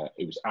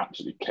 It was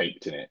absolutely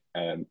caked in it.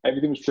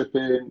 Everything was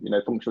tripping,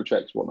 functional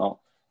checks, whatnot.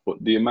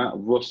 But the amount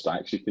of rust I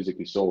actually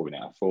physically saw in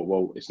it, I thought,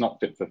 well, it's not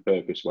fit for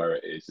purpose where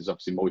it is. There's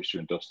obviously moisture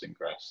and dust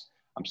ingress.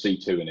 I'm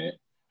C2 in it.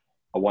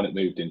 I want it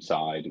moved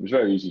inside. It was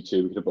very easy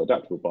to. We could have put an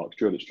adaptable box,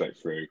 drilled it straight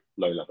through,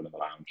 low level in the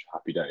lounge,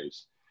 happy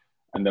days.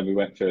 And then we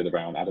went further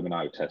around, Adam and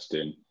I were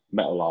testing,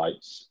 metal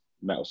lights,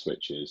 metal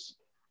switches.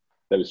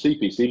 There were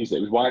CPCs,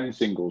 there was wiring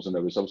singles, and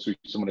there was obviously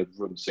someone had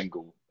run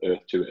single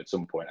earth to it at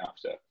some point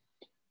after.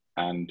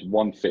 And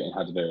one fitting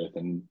had an earth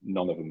and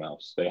none of them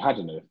else. They had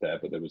an earth there,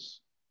 but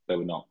they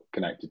were not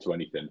connected to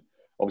anything.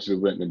 Obviously,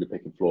 we weren't going to be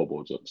picking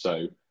floorboards up.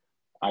 So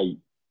I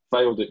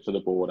failed it for the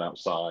board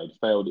outside,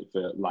 failed it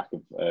for lack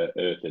of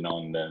earthing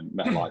on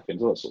metal light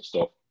pins, all that sort of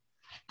stuff.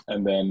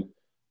 And then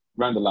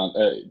ran the land,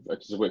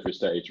 because I worked for a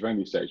stage, ran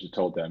the stage and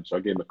told them. So I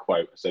gave them a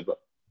quote. I said, "But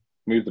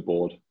move the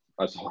board,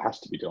 as it has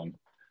to be done.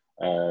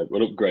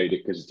 We'll upgrade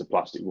it because it's a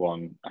plastic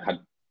one." I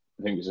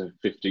think it's a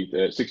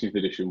 16th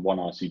edition, one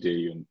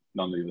RCD and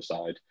none on the other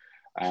side.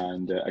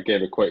 And I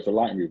gave a quote for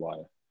lighting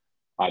rewire,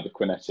 either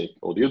Quinetic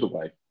or the other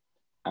way.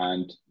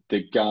 And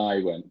the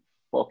guy went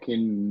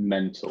fucking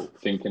mental,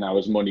 thinking I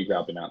was money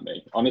grabbing at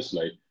me.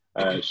 Honestly,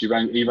 he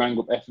rang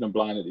up effing and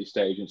blind at the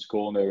estate agents,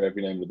 calling her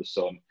every name under the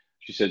sun.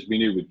 She says, "We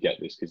knew we'd get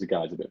this because the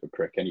guy's a bit of a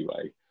prick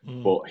anyway."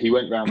 But he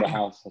went round the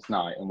house last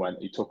night and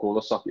he took all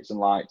the sockets and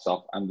lights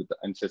off and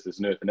says there's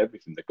an earth and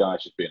everything. The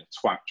guy's just being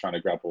a twat trying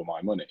to grab all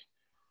my money.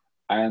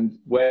 And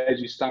where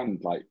do you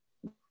stand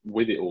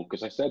with it all?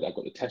 Because I said I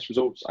got the test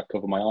results. I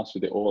cover my ass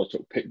with it all. I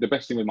took the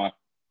best thing with my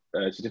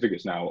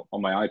certificates now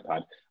on my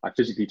iPad. I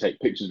physically take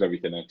pictures of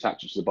everything and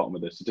attach it to the bottom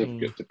of the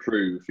certificate to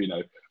prove,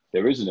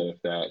 there is an earth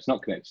there. It's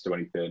not connected to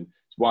anything.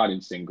 It's wired in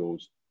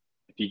singles.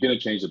 If you're going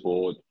to change the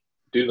board,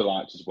 do the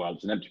lights as well.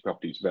 It's an empty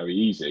property. It's very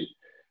easy.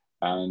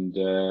 And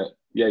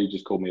he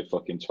just called me a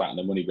fucking twat and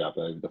a money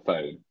grabber over the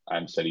phone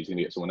and said he's going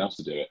to get someone else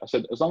to do it. I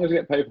said, as long as I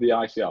get paid for the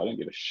ICR, I don't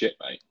give a shit,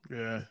 mate.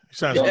 Yeah, it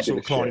sounds like the sort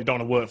of client you don't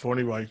want to work for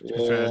anyway, to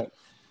be fair.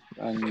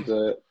 And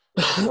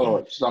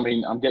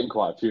I'm getting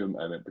quite a few at the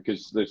moment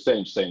because they're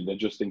saying they're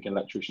just thinking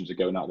electricians are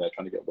going out there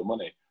trying to get the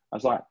money. I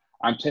was like,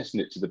 I'm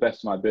testing it to the best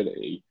of my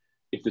ability.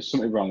 If there's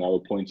something wrong, I will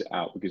point it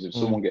out, because if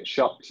someone gets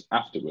shocked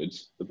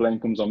afterwards, the blame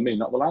comes on me,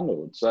 not the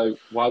landlord. So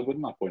why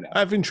wouldn't I point it out? I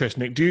have interest,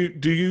 Nick. Do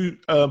you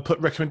put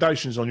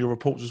recommendations on your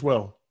reports as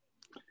well?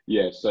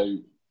 Yeah. So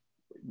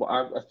what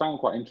I found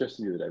quite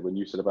interesting the other day when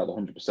you said about the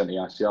 100%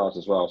 EICRs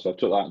as well. So I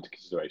took that into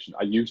consideration.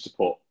 I used to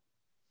put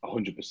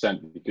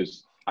 100%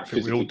 because I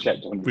physically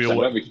checked 100%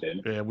 of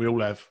everything. Yeah, we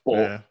all have.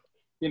 But,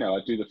 yeah. I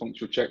do the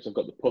functional checks. I've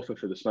got the puffer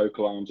for the smoke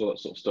alarms, all that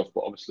sort of stuff.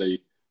 But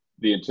obviously,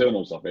 the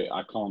internals of it,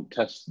 I can't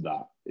test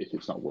that if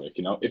it's not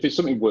working. If it's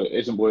something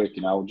isn't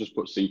working, I'll just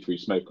put C3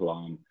 smoke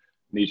alarm,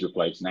 needs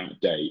replacing, out of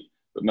date.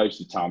 But most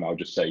of the time, I'll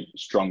just say,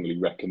 strongly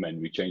recommend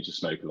we change the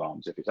smoke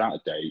alarms. If it's out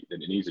of date,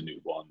 then it needs a new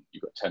one.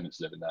 You've got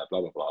tenants living there,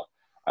 blah, blah, blah.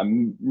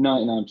 And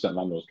 99% of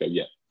landlords go,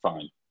 yeah,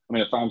 fine. I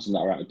mean, I found some that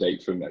are out of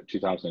date from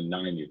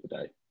 2009 the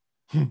other day.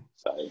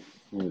 So it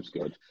was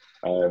good.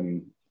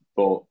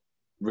 But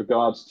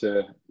regards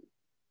to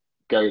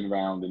going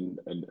around and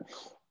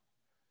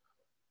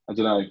I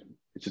don't know,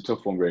 it's a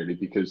tough one really,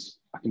 because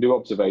I can do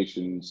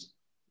observations.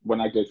 When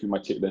I go through my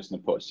tick list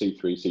and I put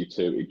C3,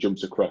 C2, it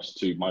jumps across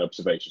to my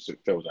observation, so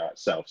it fills out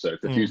itself. So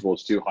if the fuse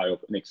wall's too high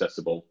up,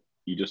 inaccessible,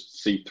 you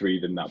just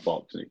C3 in that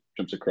box and it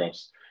jumps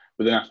across.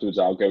 But then afterwards,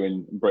 I'll go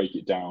in and break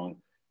it down.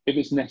 If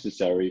it's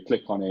necessary,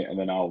 click on it, and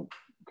then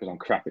because I'm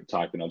crap at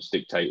typing, I'll just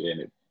dictate it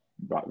and it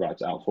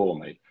writes it out for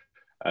me.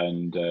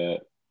 And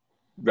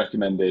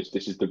recommend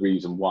this is the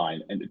reason why,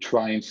 and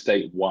try and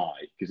state why.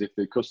 Because if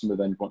the customer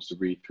then wants to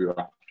read through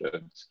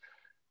afterwards,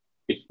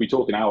 if we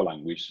talk in our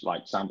language,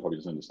 like Sam probably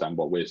doesn't understand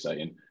what we're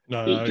saying.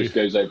 It just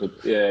goes over.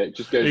 Yeah, it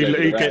just goes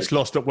over. He gets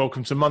lost at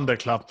Welcome to Monday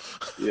Club.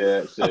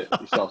 Yeah, that's it.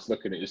 He starts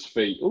looking at his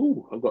feet.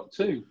 Oh, I've got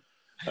two.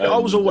 I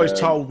was always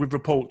told with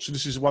reports, and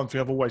this is one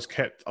thing I've always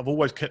kept. I've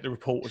always kept the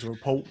report as a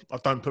report. I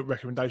don't put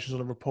recommendations on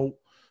a report.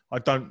 I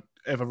don't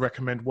ever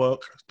recommend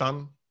work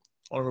done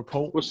on a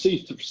report. Well,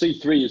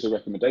 C3 is a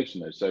recommendation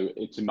though. So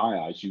it's, in my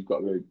eyes, you've got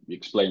to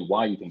explain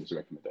why you think it's a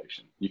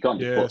recommendation. You can't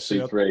just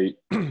put C3,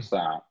 it's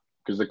that.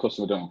 Because the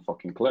customer don't have a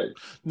fucking clue.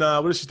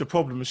 No, well, this is the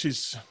problem. I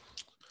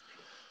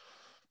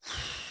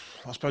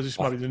suppose this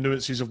might be the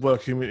nuances of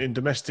working in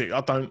domestic.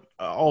 I've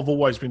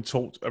always been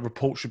taught a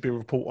report should be a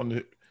report on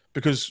it,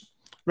 because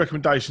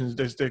recommendations,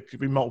 there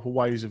could be multiple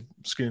ways of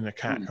skinning a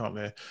cat, can't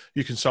there?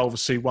 You can solve a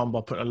C1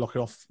 by putting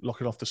locking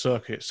off the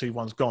circuit.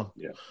 C1's gone.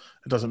 Yeah.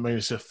 It doesn't mean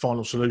it's a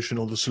final solution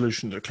or the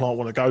solution that the client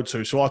want to go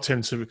to. So I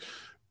tend to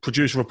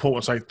produce a report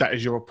and say, that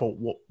is your report.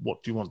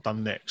 What do you want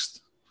done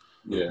next?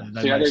 Yeah.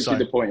 See, I don't see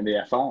the point in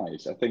the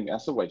FIs. I think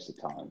that's a waste of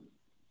time.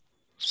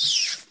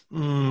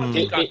 I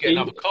think I'd get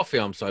another coffee.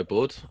 I'm so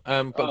bored.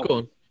 But go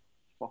on.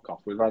 Fuck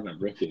off. We're rather than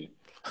Ricky.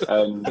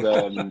 And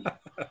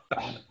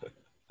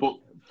but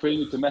for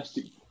any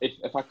domestic,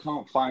 if I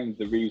can't find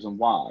the reason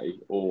why,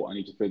 or I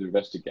need to further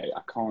investigate,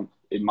 I can't.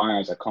 In my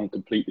eyes, I can't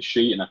complete the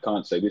sheet, and I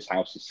can't say this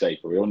house is safe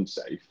or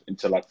unsafe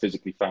until I've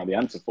physically found the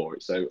answer for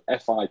it. So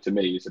FI to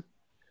me is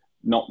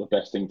not the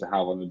best thing to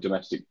have on a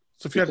domestic.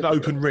 So if you had an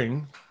open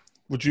ring,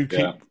 would you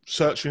keep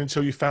searching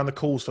until you found the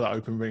cause for that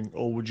open ring,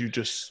 or would you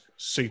just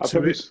see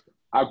to it?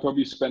 I'd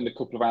probably spend a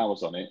couple of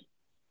hours on it.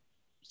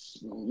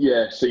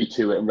 Yeah, see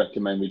to it and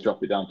recommend we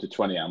drop it down to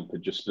 20 amp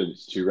and just split it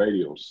to 2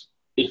 radials.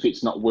 If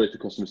it's not worth the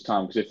customer's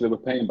time, because if they were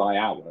paying by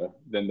hour,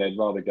 then they'd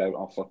rather go,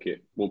 oh, fuck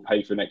it, we'll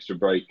pay for an extra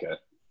breaker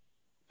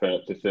for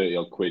 30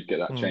 odd quid, get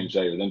that changed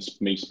over, then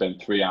me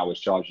spend 3 hours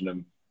charging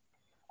them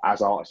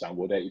as artisan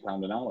would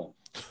 £80 an hour.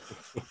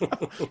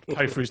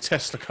 Pay for his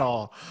Tesla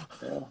car.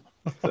 Yeah.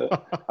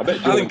 I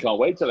bet Julian can't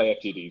wait till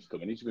AFTD's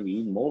coming. He's going to be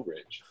even more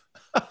rich.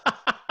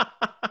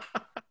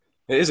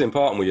 It is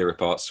important with your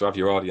reports to have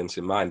your audience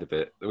in mind a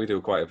bit. We do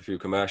quite a few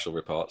commercial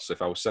reports.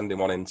 If I was sending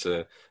one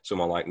into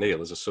someone like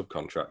Neil as a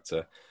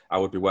subcontractor, I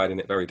would be wording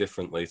it very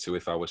differently to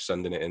if I was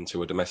sending it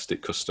into a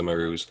domestic customer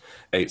who's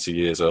 80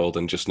 years old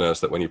and just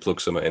knows that when you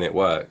plug something in, it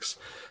works.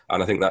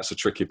 And I think that's a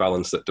tricky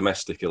balance that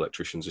domestic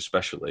electricians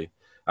especially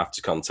have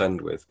to contend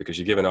with, because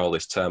you're given all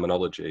this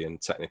terminology and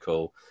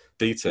technical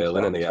detail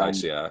in an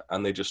EICR,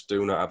 and they just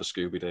do not have a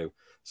Scooby-Doo.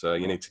 So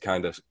you need to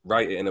kind of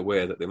write it in a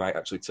way that they might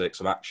actually take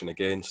some action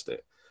against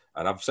it.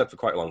 And I've said for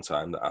quite a long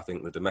time that I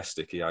think the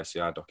domestic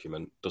EICR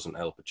document doesn't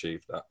help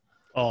achieve that.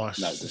 Oh,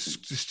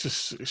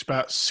 it's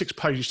about 6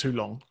 pages too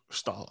long to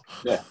start.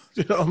 Yeah.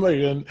 You know what I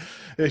mean? And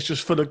it's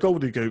just full of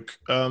gobbledygook.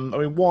 I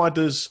mean, why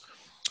does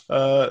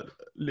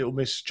little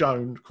Miss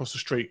Joan across the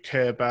street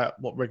care about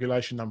what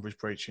regulation number is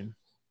breaching?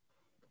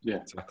 Yeah,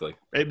 exactly.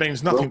 It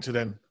means nothing to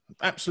them.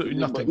 Absolutely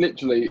nothing.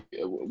 Literally,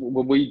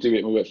 when we do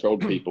it, when we work for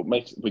older people,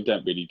 we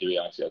don't really do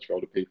EICRs for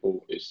older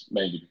people. It's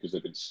mainly because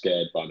they've been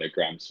scared by their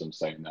grandson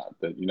saying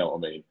that you know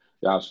what I mean?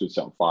 The house could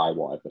set on fire,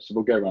 whatever. So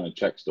we'll go around and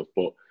check stuff.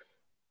 But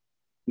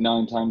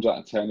 9 times out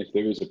of 10, if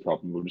there is a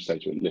problem, we'll just say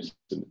to it,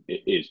 listen,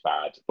 it is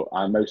bad. But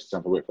most of the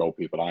time, I work for old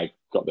people, I've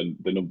got the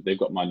number. They've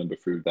got my number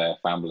through their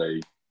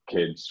family,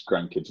 kids,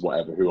 grandkids,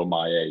 whatever, who are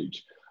my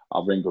age.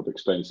 I'll ring up,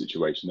 explain the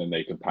situation, then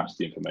they can pass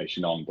the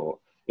information on. But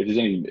if there's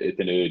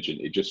anything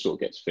urgent, it just sort of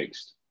gets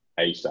fixed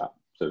ASAP,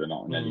 so they're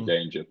not in any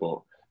danger.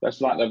 But that's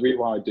like the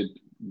rewire I did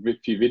a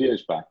few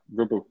videos back,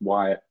 rubber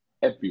wire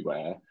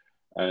everywhere.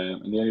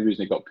 And the only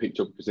reason it got picked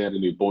up because they had a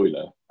new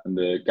boiler, and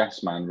the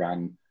gas man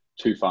ran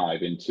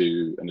 2.5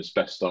 into an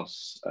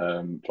asbestos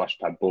flash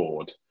pad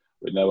board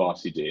with no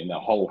RCD, and the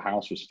whole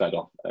house was fed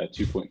off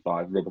 2.5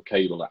 rubber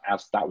cable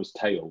as that was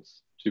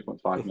tails,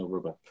 2.5 mil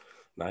rubber.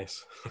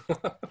 Nice.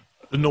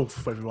 The north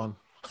for everyone.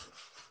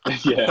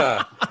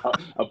 Yeah,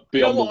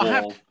 beyond the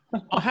wall.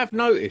 I have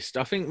noticed.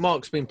 I think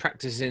Mark's been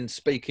practicing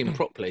speaking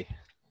properly.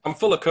 I'm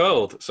full of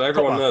cold, so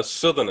everyone knows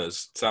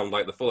Southerners sound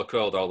like they're full of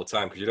cold all the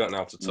time because you don't know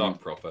how to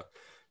talk proper.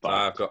 So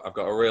I've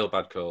got a real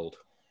bad cold.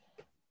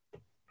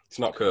 It's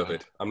not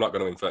COVID. I'm not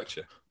going to infect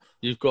you.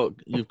 You've got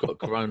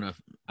corona.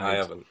 I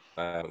haven't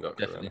got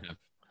Definitely corona. have.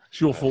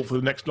 It's your fault for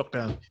the next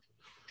lockdown.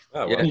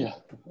 Oh, well. Yeah.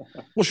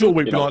 What's your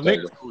week been like, Nick?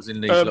 In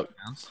these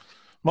lockdowns.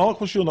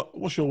 Mark, what's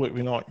your week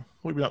been like?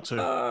 What have you been up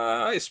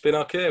to? It's been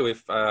okay.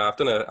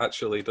 I've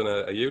actually done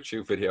a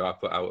YouTube video I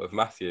put out of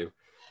Matthew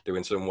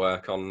doing some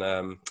work on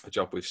a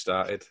job we've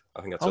started.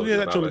 I think I told Oh you yeah,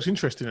 about that job it. looks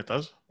interesting. It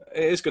does.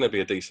 It is going to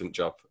be a decent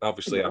job.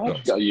 Obviously, I've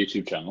got a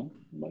YouTube channel.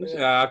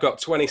 I've got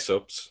 20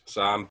 subs,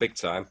 so I'm big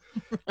time.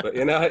 But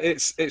you know,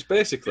 it's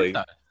basically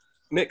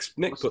Nick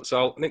puts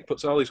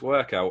all his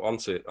work out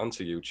onto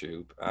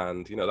YouTube,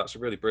 and you know that's a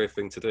really brave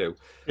thing to do.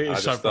 It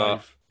is so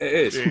brave. It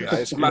is.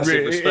 It's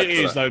massive respect. It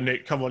is, though,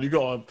 Nick. Come on, you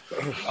got to.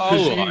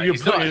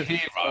 He's not a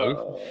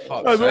hero.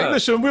 No, but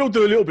listen, we'll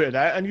do a little bit of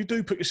that, and you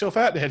do put yourself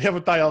out there. The other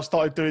day, I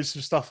started doing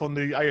some stuff on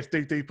the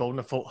AFD board, and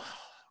I thought,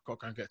 I've got to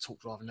go and get a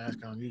talk driver now. It's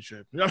going on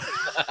YouTube. You know?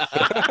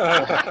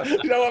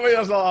 You know what I mean? I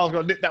was like, I've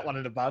got to nip that one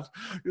in the bud.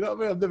 You know what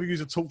I mean? I've never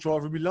used a talk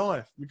driver in my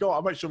life.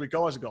 I make sure my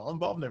guys have got one,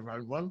 but I've never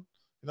owned one.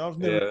 You know, I've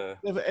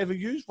never ever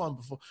used one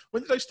before.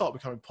 When did they start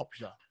becoming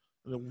popular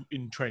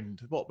in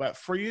trend? What, about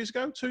 3 years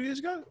ago? 2 years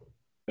ago?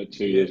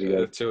 2 years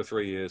ago. 2 or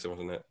 3 years,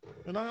 wasn't it?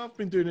 You know, I've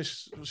been doing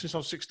this since I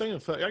was 16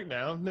 and 38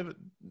 now. I've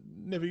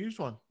never used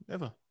one,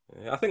 ever.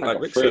 Yeah, I think, like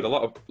Rick said, a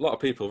lot of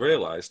people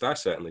realised, I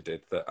certainly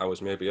did, that I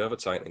was maybe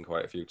over-tightening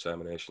quite a few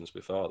terminations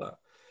before that.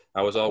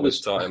 I was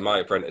always taught in my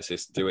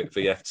apprentices to do it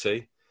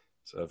VFT,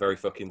 so very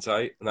fucking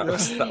tight, and that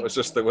was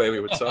just the way we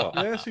were taught.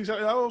 Yes,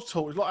 exactly. I was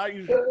taught. It's like how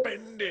you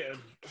bend it.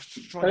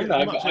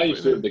 I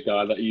used to be the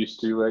guy that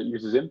used to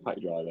use his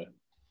impact driver.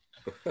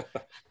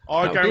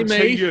 I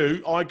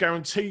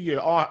guarantee you,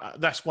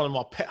 that's one of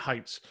my pet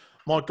hates.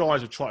 My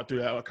guys have tried to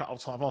do that a couple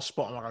of times. I'll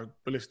spot them, I go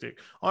ballistic.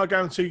 I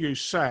guarantee you,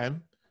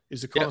 Sam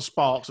is the kind of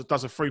sparks that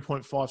does a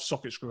 3.5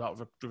 socket screw up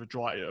with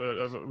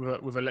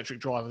an electric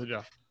driver. Did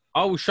you?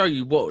 I will show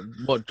you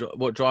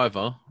what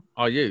driver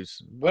I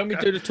use. When we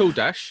do the tool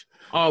dash,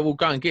 I will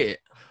go and get it.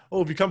 Oh,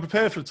 have you come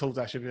prepared for the tool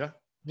dash, have you?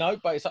 No,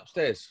 but it's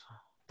upstairs.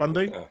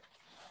 Bundy?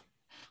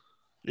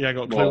 Yeah, I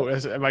got a clue.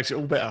 It makes it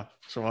all better.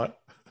 It's all right.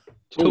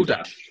 Tool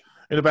dash.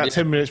 In about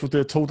 10 minutes, we'll do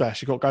a tool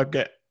dash. You've got to go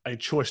get a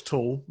choice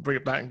tool, bring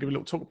it back, and give a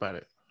little talk about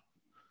it.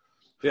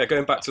 Yeah,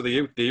 going back to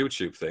the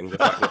YouTube thing. The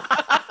fact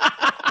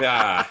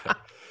that,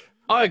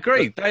 I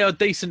agree. They are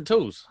decent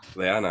tools.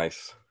 They are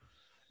nice.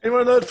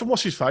 Anyone heard from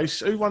what's his face?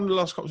 Who won the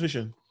last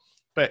competition?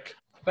 Beck.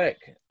 I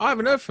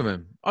haven't heard from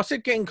him. I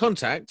said get in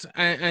contact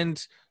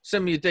and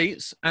send me your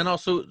deets, and I'll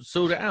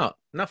sort it out.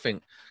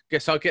 Nothing.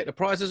 Guess I'll get the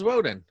prize as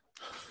well then.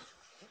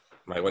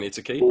 Might want you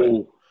to keep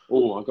it.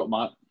 I've got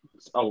my...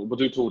 Oh, we'll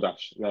do tool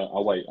dash. Yeah,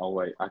 I'll wait.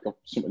 I got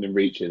something in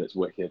reach here that's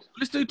wicked.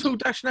 Let's do tool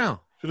dash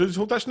now. Should we do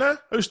tool dash now?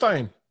 Who's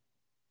staying?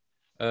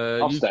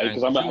 I'll stay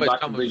because I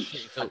can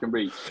reach. I can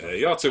reach.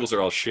 Your tools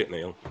are all shit,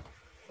 Neil.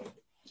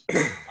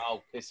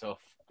 Oh, piss off.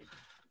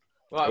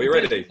 Right, are we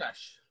ready?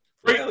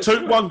 3,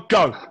 2, 1,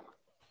 go.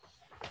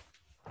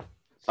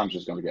 Sam's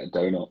just going to get a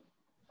donut.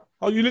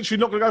 Oh, you literally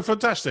not going to go for a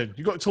dash then?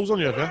 You got the tools on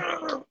you,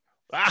 have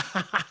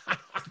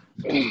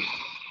you?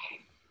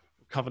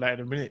 Cover that in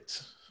a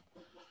minute.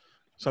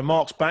 So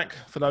Mark's back,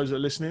 for those that are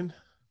listening.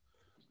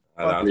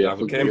 I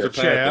came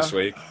prepared this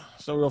week.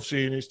 So we're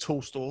obviously in his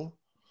tool store.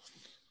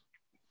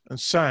 And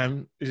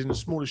Sam is in the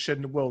smallest shed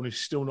in the world and he's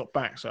still not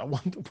back. So I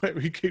wonder where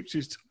he keeps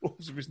his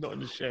tools if he's not in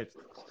the shed.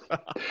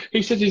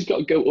 He said he's got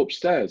to go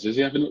upstairs. Does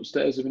he have an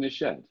upstairs in his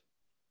shed?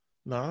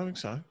 No, I don't think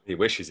so. He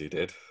wishes he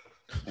did.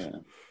 Yeah.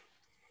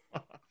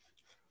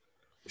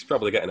 He's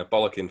probably getting a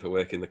bollocking for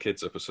waking the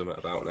kids up or something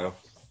about now.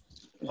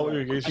 Oh,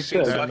 here he is. He's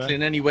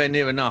cycling anywhere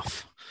near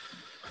enough.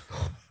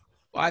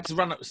 I had to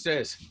run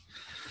upstairs.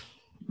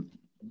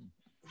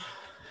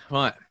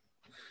 Right.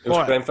 Who's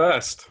playing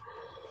first?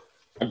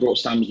 I brought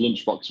Sam's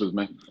lunchbox with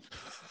me.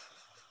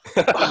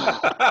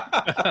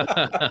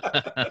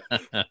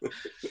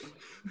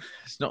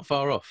 It's not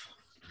far off.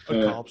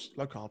 Low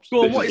carbs.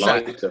 Go on, what is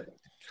that?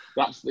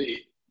 That's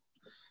the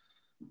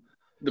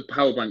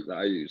power bank that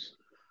I use.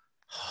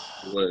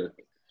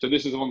 So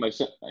this is the one they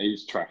sent. I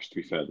use trash, to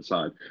be fair, the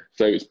side.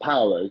 So it's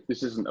power.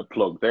 This isn't a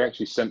plug. They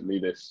actually sent me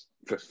this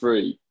for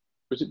free.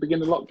 Was it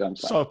beginning of lockdown?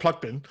 So I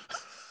plugged in.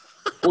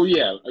 Well,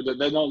 yeah,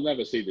 they'll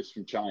never see this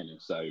from China,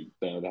 so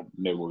they'll have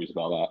no worries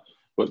about that.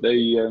 But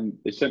they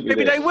sent me.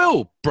 Maybe this. they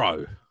will,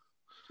 bro.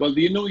 Well,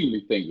 the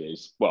annoying thing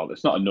is, well,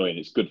 it's not annoying.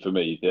 It's good for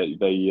me.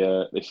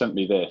 They sent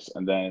me this,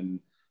 and then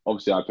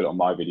obviously I put it on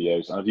my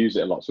videos, and I've used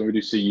it a lot. So when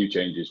we do CU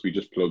changes, we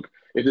just plug.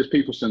 If there's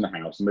people still in the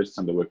house, and most of the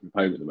time they're working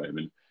from home at the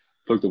moment,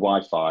 plug the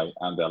Wi-Fi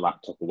and their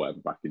laptop or whatever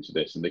back into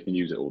this, and they can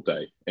use it all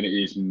day. And it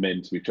is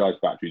meant to be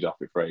charged batteries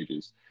off it for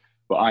ages.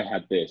 But I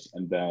had this,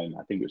 and then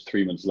I think it was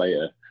 3 months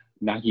later,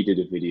 Nagy did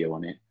a video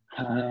on it.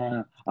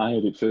 I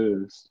had it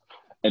first.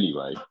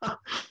 Anyway,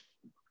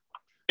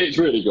 it's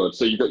really good.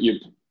 So you got your.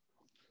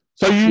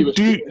 So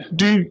do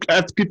you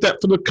have to give that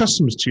for the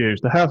customers to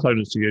use, the house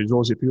owners to use,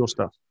 or is it for your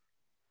stuff?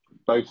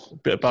 Both. A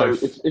bit of both.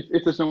 So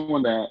if there's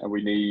someone there and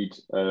we need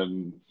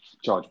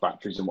charge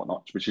batteries and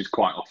whatnot, which is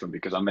quite often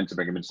because I'm meant to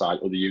bring them inside,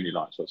 or the uni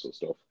lights, that sort of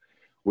stuff,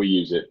 we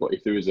use it. But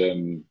if there is,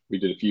 we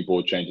did a few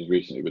board changes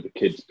recently with the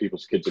kids.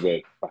 People's kids are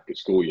back at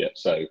school yet,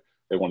 so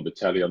they wanted the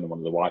telly on, they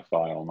wanted the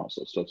Wi-Fi on, that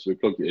sort of stuff. So we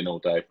plugged it in all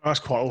day. That's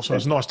quite awesome.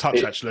 It's a nice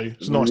touch, actually.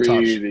 It's a nice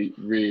really, touch.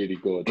 Really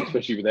good,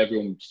 especially with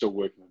everyone still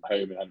working from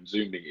home and having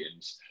Zoom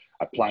meetings.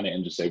 I plan it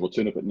and just say, we'll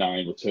turn up at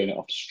 9, we'll turn it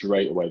off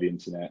straight away, the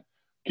internet.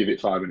 give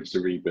it 5 minutes to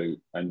reboot,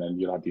 and then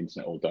you'll have the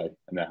internet all day,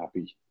 and they're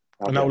happy.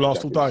 And that will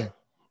last all day?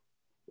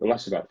 It'll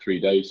last about 3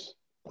 days.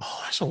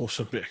 Oh, that's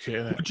awesome bit of kit,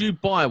 isn't it? Would you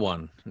buy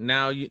one?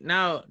 Now you've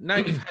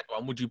had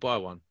one, would you buy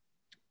one?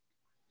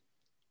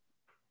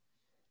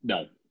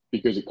 No,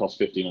 because it costs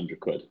 1,500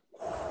 quid.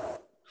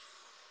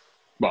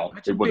 Well,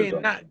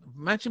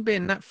 imagine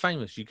being that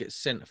famous, you get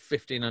sent a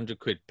 1,500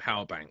 quid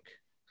power bank.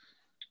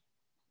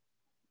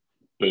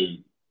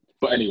 Boom.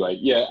 But anyway,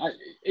 yeah,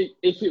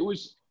 if it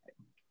was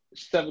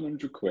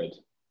 700 quid,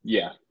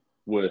 yeah,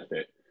 worth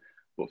it.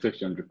 But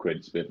 1,500 quid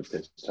is a bit of a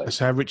piss take. That's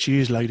how rich he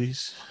is,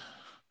 ladies.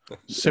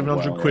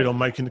 700 quid on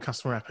making the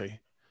customer happy.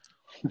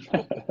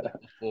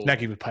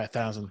 Nagy would pay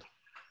 1,000.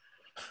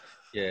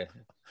 Yeah.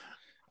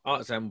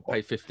 Artisan would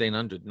pay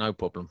 1,500, no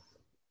problem.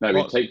 No,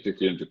 he'd take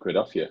 1,500 quid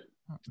off you.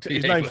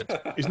 His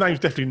name's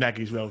definitely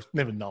Nagy as well. It's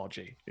never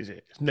Nargy, is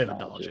it? It's never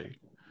Nargy.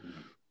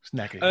 It's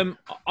Nagy.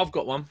 I've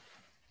got one.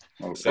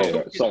 Oh,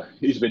 so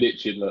he's been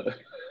itching. Look.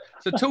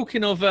 So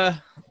talking of,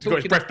 he's got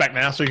his breath back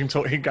now, so he can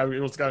talk. He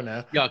wants to go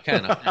now. Yeah, I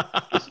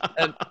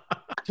can.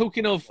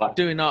 Talking of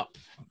doing up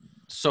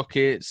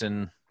sockets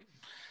and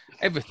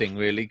everything,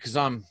 really, because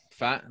I'm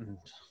fat and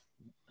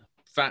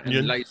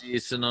lazy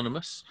is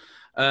synonymous.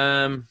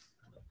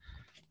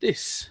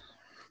 This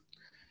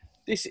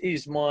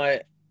is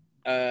my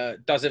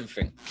does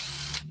everything.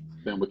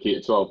 Then we keep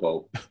it 12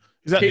 volt.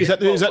 Is that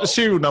the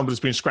serial number that's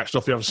been scratched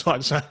off the other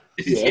side? So?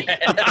 Yeah.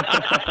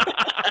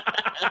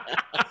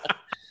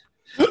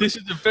 This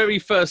is the very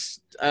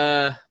first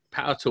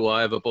power tool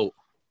I ever bought.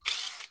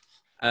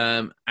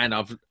 And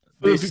I've...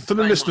 For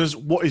the listeners,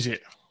 what is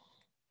it?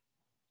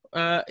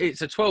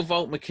 It's a 12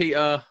 volt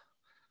Makita...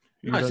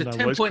 No, it's a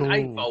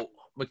 10.8 volt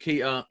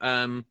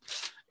Makita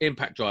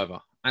impact driver.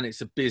 And it's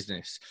a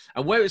business.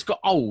 And where it's got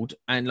old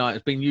and like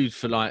it's been used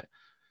for like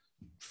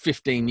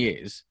 15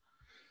 years,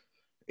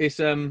 it's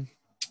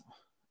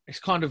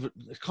kind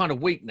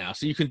of weak now.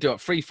 So you can do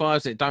up 3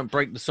 fires, it don't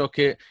break the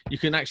socket. You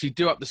can actually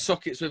do up the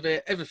sockets with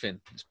it,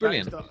 everything. It's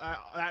brilliant. That's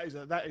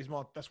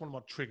one of my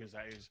triggers,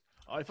 that is.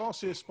 If I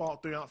see a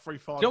spark doing up 3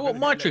 fires... Do you know what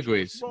my trigger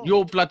is?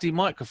 Your bloody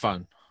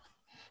microphone.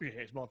 Yeah,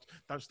 it's my...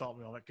 Don't start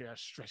me on that. That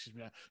stresses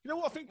me out. You know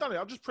what I think, Danny?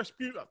 I'll just press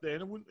mute up there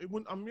and it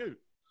wouldn't unmute.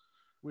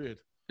 Weird.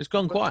 It's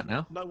gone quiet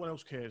now. No one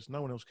else cares.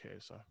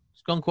 So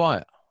it's gone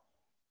quiet.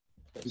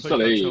 Still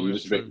hear you.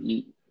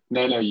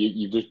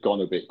 You've just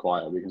gone a bit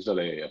quiet. We can still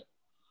hear you.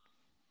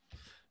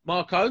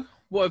 Marco,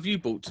 what have you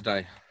bought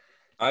today?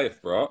 I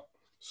have brought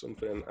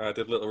something I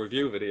did a little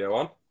review video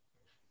on.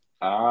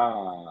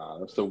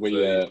 That's the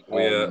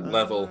Wii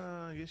level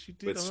yes, you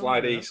did. with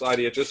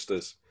slidey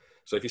adjusters.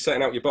 So if you're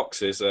setting out your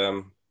boxes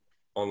on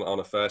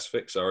a first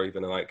fix or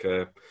even like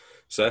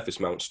surface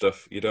mount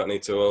stuff, you don't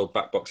need to hold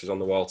back boxes on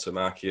the wall to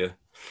mark your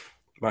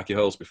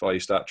holes before you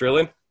start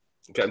drilling.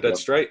 Get them dead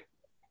straight.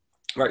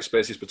 Right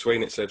spaces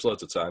between, it saves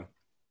loads of time.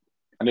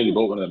 I nearly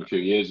bought one of them a few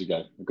years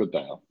ago. A good day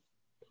off.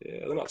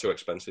 Yeah, they're not too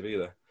expensive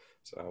either.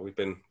 So we've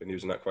been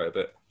using that quite a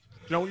bit.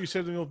 You know what you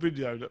said in your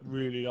video that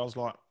really, I was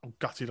like, I'm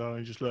gutted I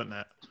only just learnt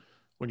that.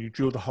 When you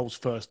drill the holes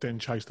first, then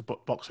chase the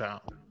box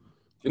out.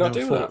 You're not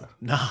doing that?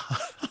 No.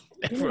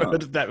 Never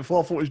heard of that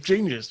before. I thought it was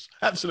genius.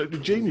 Absolutely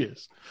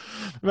genius.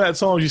 The amount of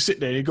times you sit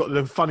there and you've got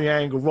the funny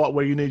angle right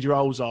where you need your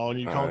holes are and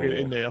you can't get it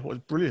in there. I thought it was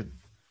brilliant.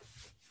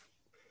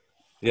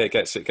 Yeah, it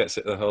gets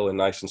the hole in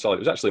nice and solid. It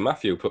was actually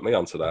Matthew who put me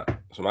onto that.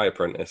 So my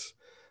apprentice.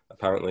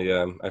 Apparently,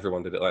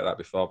 everyone did it like that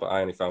before, but I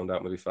only found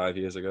out maybe 5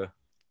 years ago.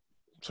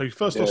 So you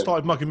first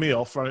started mugging me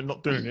off for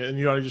not doing it, and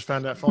you only just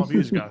found out 5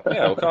 years ago.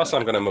 Yeah, of course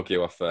I'm going to mug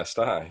you off first,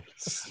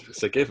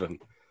 it's a given.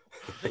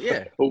 But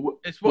yeah,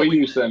 we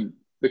use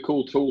the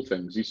cool tool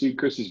things. You see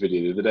Chris's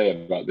video the other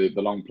day about the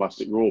long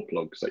plastic raw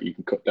plugs that you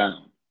can cut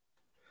down.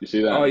 You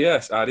see that? Oh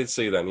yes, I did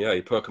see them. Yeah,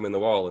 you poke them in the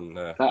wall, and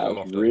that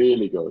was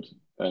really good.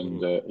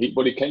 And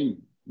he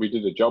came. We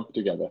did a job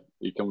together.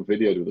 He came and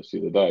videoed with us the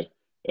other day.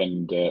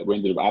 And we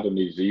ended up adding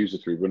these user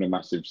through, run a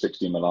massive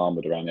 16mm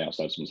armoured around the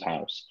outside of someone's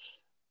house.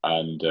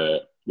 And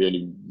the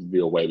only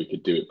real way we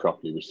could do it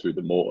properly was through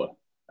the mortar.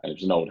 And it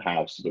was an old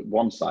house, but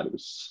one side it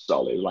was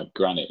solid, it was like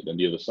granite, and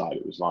the other side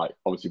it was like,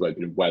 obviously where it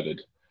had been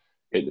weathered,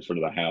 hit the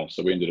front of the house.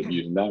 So we ended up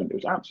using them. It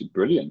was absolutely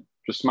brilliant.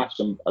 Just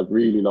smashed a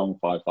really long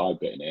 5.5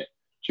 bit in it,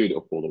 chewed it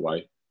up all the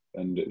way,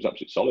 and it was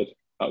absolutely solid.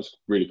 That was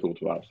really cool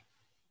to have.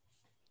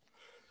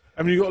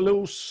 Have you got a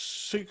little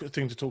secret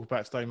thing to talk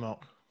about today,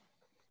 Mark?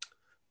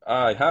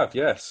 I have,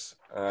 yes,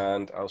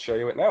 and I'll show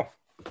you it now.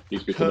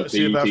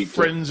 Courtesy of our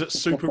friends at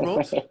Super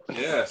Rod.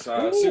 Yes,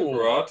 Super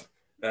Rod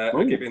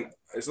are giving.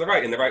 It's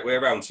in the right way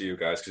around to you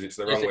guys because it's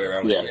the wrong way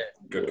around. Yeah,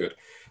 good.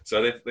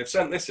 So they've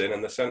sent this in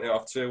and they've sent it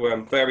off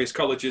to various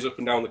colleges up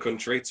and down the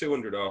country,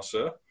 200 or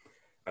so,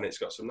 and it's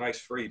got some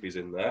nice freebies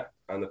in there.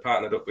 And they're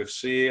partnered up with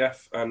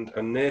CEF and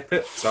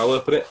NAPIT. So I'll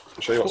open it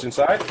and show you what's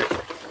inside.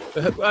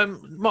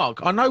 Mark,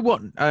 I know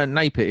what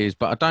NAPIT is,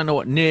 but I don't know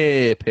what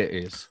NAPIT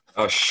is.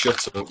 Oh,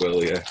 shut up,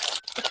 will you?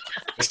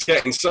 It's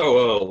getting so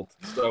old.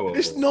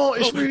 It's not.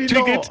 It's really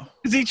not.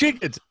 Is he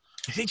triggered?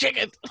 Is he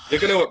chicken? You're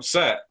going to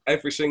upset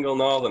every single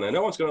Northerner.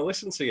 No one's going to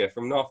listen to you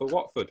from north of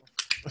Watford.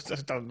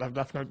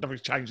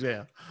 Nothing's changed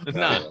there.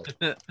 No.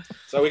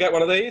 So we get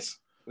one of these.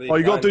 Oh,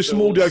 you got to do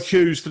some audio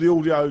cues for the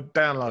audio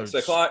downloads.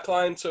 It's a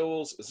Klein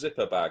Tools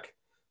zipper bag.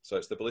 So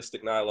it's the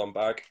ballistic nylon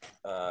bag,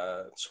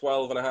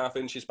 12.5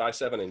 inches by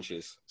 7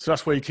 inches. So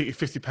that's where you keep your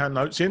 £50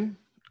 notes in,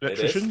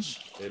 Electricians.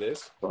 It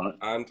is. Right.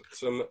 And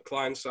some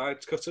Klein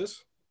side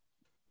cutters.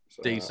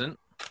 So, Decent.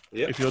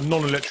 Yep. If you're a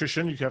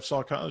non-electrician, you can have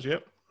side cutters,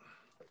 yep.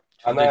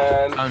 And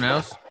then...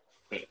 Toenails.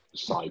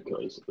 Side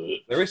cutters.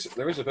 There is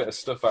a bit of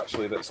stuff,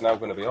 actually, that's now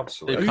going to be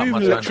obsolete. Are you even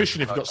an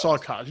electrician if you've got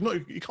side cutters?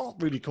 You can't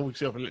really call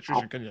yourself an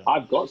electrician, can you?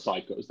 I've got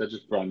side cutters. They're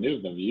just brand new.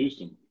 I've never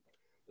used them.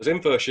 There's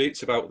info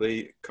sheets about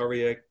the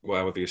Courier,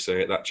 whatever you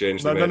say it, that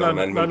changed the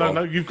amendment.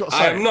 No, you've got to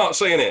say I'm not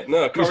saying it.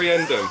 No,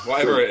 Corriendum,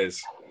 whatever it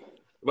is.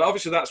 But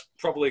obviously that's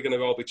probably going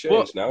to all be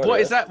changed now. What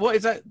is that? What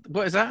is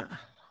that?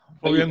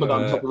 Oh, you put that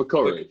on top of a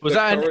curry? Was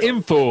that an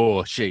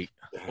info sheet?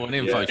 Or an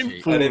info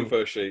sheet? An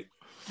info sheet.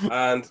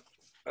 And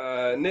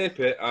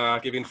Napit are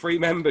giving free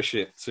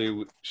membership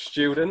to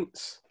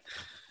students.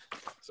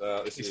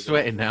 So this He's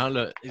sweating now,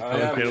 look. I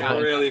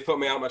am really put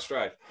me out my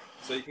stride.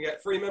 So you can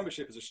get free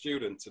membership as a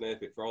student to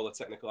NAPIT for all the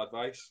technical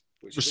advice.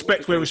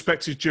 Respect where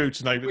respect is due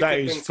to NAPIT. That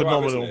is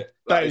phenomenal.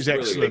 That is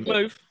excellent.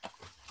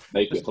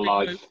 NAPIT for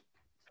life.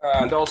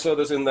 And also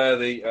there's in there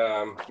the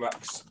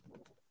Max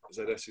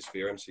ZSs for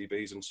your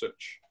MCBs and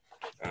such.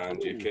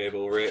 And your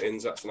cable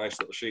ratings. That's a nice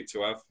little sheet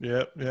to have.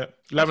 Yeah.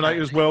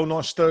 Laminated as well.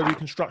 Nice sturdy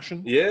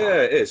construction. Yeah,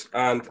 it is.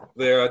 And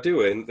they are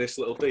doing this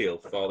little deal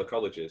for the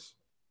colleges.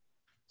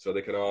 So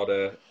they can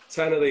order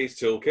 10 of these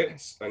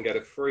toolkits and get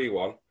a free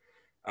one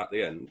at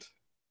the end.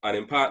 And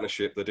in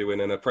partnership, they're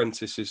doing an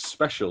apprentice's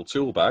special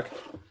tool bag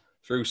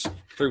through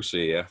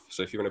CEF.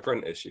 So if you're an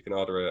apprentice, you can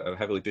order a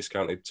heavily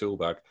discounted tool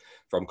bag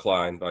from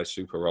Klein by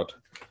Super Rod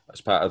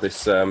as part of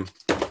this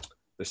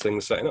this thing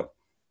they're setting up.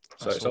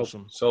 So That's it's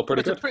awesome. all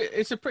pretty good.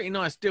 It's a pretty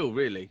nice deal,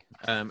 really.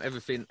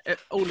 Everything,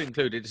 all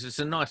included. It's just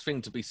a nice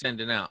thing to be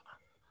sending out.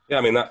 Yeah,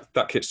 I mean,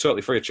 that kit's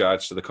totally free of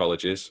charge to the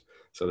colleges.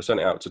 So they sent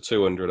it out to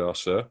 200 or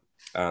so.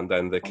 And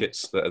then the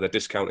kits that they're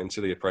discounting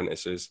to the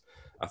apprentices,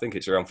 I think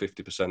it's around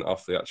 50%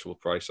 off the actual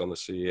price on the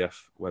CEF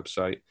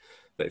website.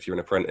 That if you're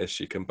an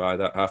apprentice, you can buy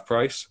that half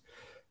price.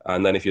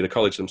 And then if you're the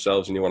college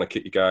themselves and you want to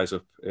kit you guys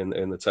up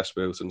in the test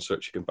booth and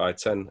such, you can buy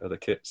 10 of the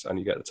kits and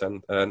you get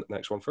the 10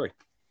 next one free.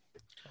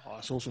 Oh,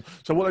 that's awesome.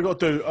 So what they got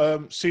to do,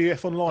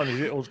 CEF online,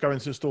 is it, or go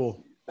into the store?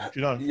 Do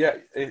you know? Yeah,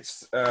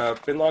 it's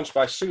been launched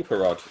by Super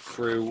Rod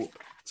through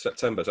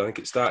September. So I think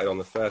it started on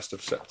the 1st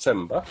of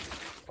September.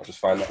 I'll just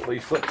find that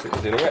leaflet.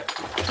 It's in it.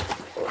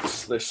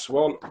 What's this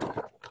one?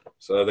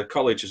 So the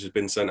college has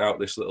been sent out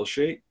this little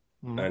sheet,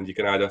 and you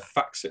can either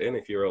fax it in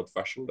if you're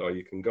old-fashioned, or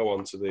you can go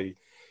on to the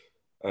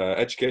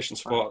education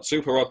support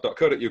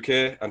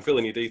superrod.co.uk and fill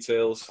in your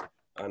details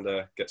and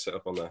get set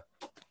up on there.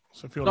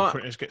 So if you're an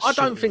apprentice, I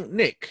don't think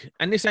Nick,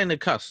 and this ain't a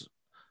cuss.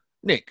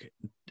 Nick,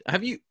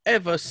 have you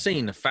ever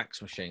seen a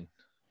fax machine?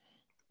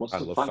 What's I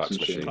the love fax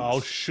machine? machines.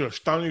 Oh,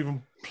 shush. Don't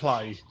even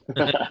play.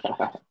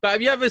 But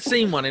have you ever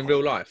seen one in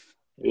real life?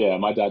 Yeah,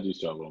 my dad used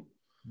to have one.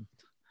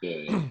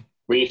 Yeah.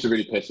 We used to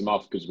really piss him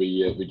off because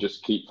we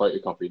just keep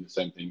photocopying the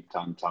same thing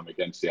time and time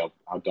again to see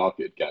how dark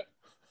it'd get.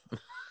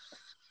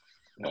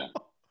 Yeah.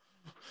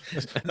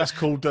 That's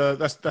called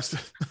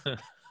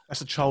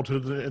that's a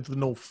childhood in the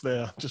north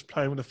there, just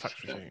playing with a fax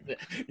machine.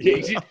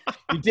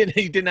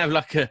 You didn't have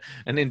like a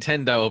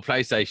Nintendo or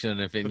PlayStation or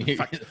anything. You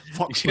had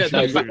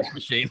a fax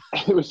machine.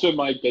 It was when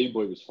my Game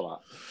Boy was flat.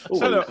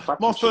 So look,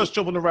 my first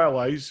job on the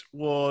railways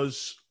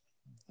was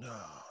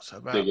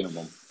about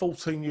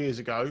 14 years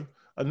ago,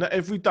 and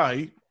every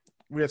day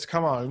we had to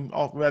come home.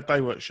 We had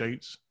day work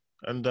sheets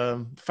and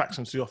fax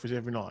them to the office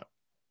every night.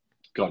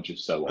 God, you're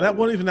so old. And that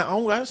wasn't even that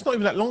old. That's not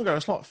even that long ago.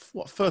 It's like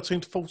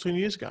 13 to 14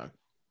 years ago.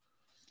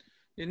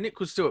 Yeah, Nick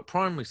was still at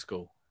primary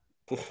school.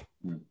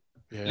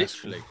 Yeah,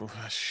 literally.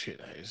 That's shit,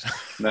 that is.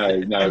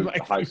 No,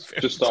 I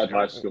just started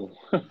high school.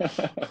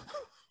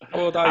 How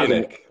old are you,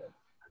 Nick?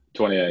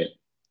 28.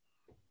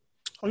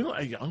 Oh, you're not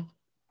that young.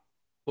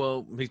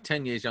 Well, he's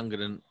 10 years younger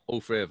than all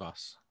three of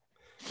us.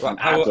 Well,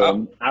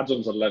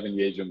 Adam's 11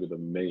 years younger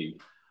than me.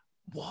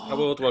 What? How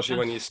old was you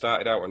when you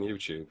started out on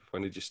YouTube?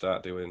 When did you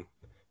start doing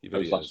your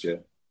videos? Last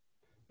year.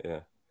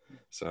 Yeah.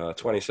 So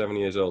 27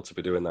 years old to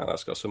be doing that.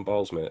 That's got some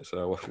balls, mate.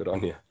 So well, good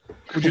on you.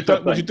 Would you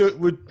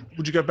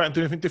go back and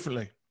do anything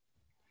differently?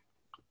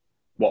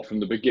 What, from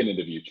the beginning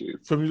of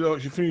YouTube? From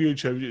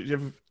YouTube, do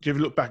you ever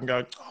look back and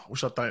go, oh, I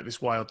wish I'd done it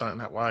this way or done it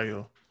that way?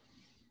 Or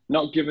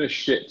not giving a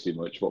shit too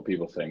much what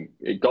people think.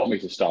 It got me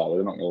to start with,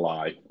 I'm not going to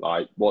lie.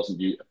 Like, wasn't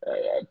you?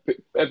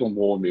 Everyone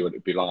warned me what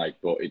it'd be like,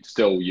 but it's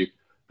still, you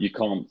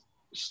can't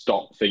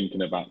stop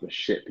thinking about the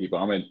shit people.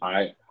 I mean,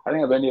 I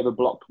think I've only ever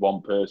blocked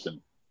one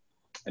person,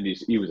 and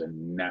he was a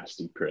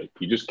nasty prick.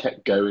 He just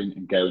kept going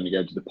and going and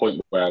going to the point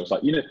where I was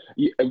like, you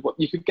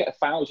could get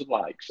 1,000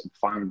 likes and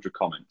 500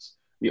 comments.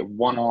 You get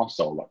one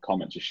arsehole that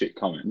comments a shit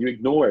comment, and you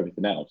ignore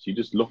everything else. You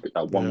just look at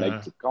that one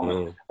negative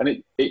comment,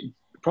 and it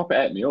proper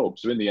ate me up.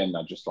 So in the end,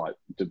 I just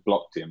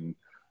blocked him.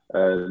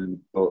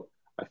 But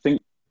I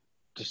think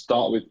to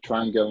start with,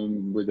 try and go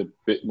in with a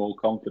bit more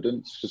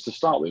confidence. Because to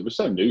start with, we're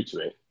so new to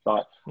it.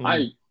 Like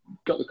I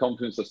got the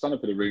confidence to stand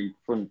up in a room,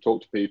 front and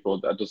talk to people.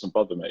 That doesn't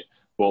bother me.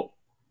 But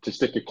to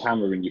stick a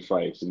camera in your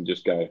face and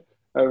just go,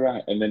 "All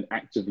right," and then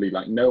actively,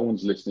 like, no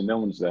one's listening, no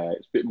one's there.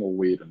 It's a bit more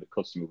weird when the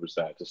customer was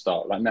there to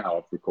start. Like now,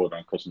 I've recorded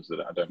on customers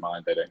that I don't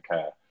mind, they don't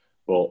care.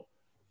 But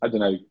I don't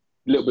know, a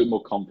little bit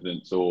more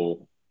confidence, or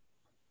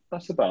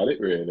that's about it,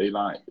 really.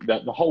 Like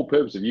the whole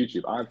purpose of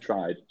YouTube, I've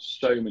tried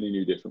so many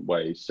new different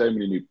ways, so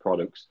many new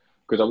products,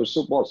 because I was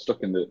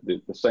stuck in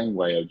the same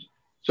way of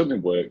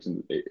something works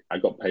and I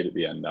got paid at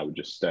the end. I would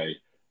just say,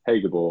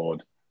 "Hey, the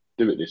board,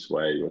 do it this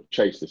way, or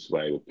chase this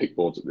way, or pick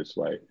boards up this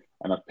way."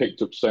 And I've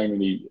picked up so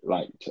many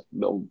like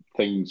little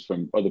things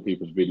from other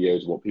people's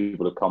videos, what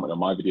people have commented on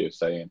my videos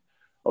saying.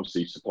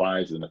 Obviously,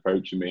 suppliers and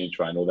approaching me and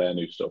trying all their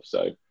new stuff.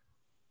 So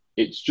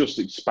it's just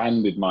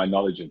expanded my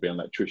knowledge of being an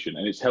electrician,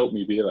 and it's helped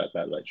me be a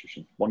better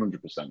electrician,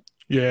 100%.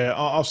 Yeah,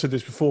 I've said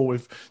this before.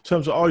 With in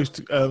terms of, I used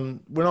to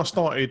when I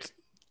started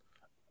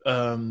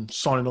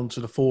signing on to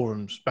the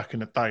forums back in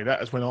the day.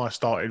 That is when I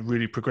started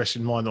really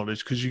progressing my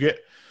knowledge, because you get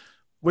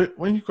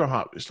when you grow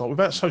up, it's like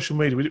without social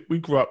media, we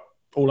grew up,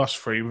 all us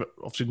three,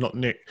 obviously not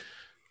Nick.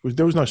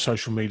 There was no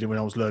social media when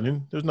I was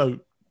learning. There was no.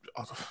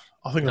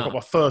 I think I got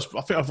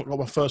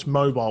my first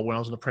mobile when I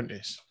was an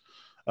apprentice.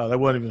 They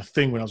weren't even a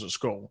thing when I was at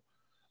school.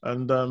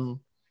 And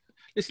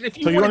listen, if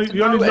you wanted to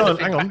know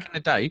anything back in the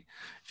day,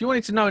 if you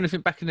wanted to know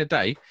anything back in the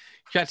day,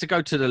 you had to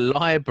go to the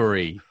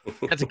library.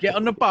 You had to get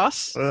on the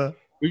bus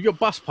with your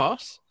bus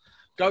pass,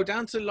 go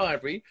down to the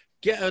library,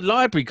 get a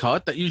library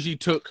card that usually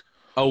took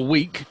a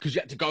week because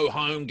you had to go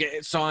home, get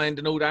it signed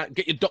and all that,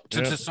 get your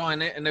doctor to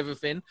sign it and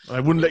everything. They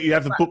wouldn't let you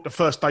have the book the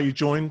first day you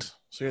joined,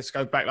 so you had to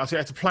go back. You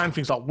had to plan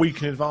things like a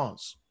week in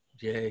advance.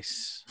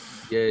 Yes.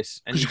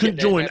 Because you couldn't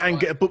join and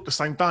get a book the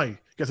same day.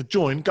 You had to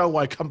join, go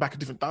away, come back a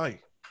different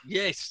day.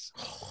 Yes.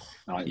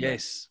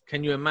 Yes.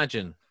 Can you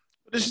imagine?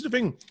 This is the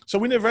thing. So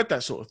we never had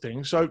that sort of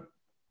thing. So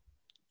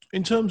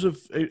in terms of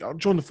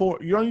join the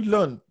forum, you only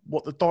learn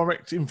what the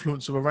direct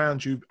influence of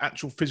around you,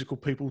 actual physical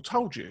people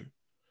told you.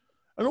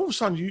 And all of a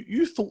sudden,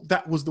 you thought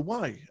that was the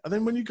way. And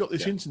then when you got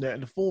this internet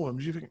and the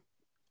forums, you think,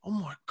 "Oh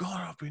my God,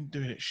 I've been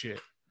doing it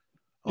shit.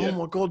 Oh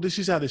my God, this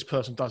is how this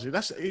person does it."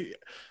 That's it.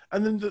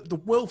 And then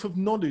the wealth of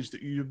knowledge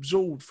that you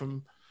absorbed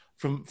from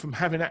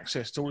having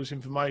access to all this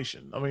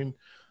information. I mean,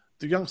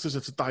 the youngsters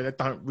of today, they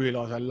don't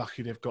realise how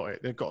lucky they've got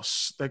it. They've got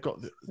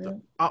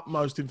the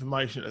utmost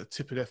information at the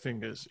tip of their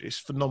fingers. It's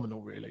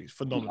phenomenal, really. It's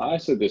phenomenal. I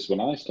said this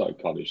when I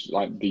started college.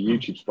 Like the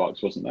YouTube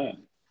Sparks wasn't there.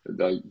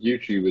 The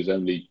YouTube was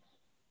only.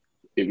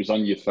 It was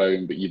on your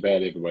phone, but you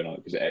barely ever went on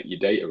it because it ate your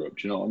data up.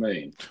 Do you know what I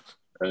mean?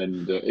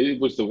 And it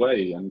was the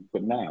way.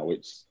 But now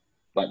it's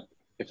like,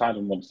 if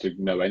Adam wants to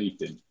know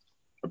anything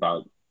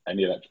about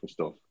any electrical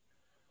stuff,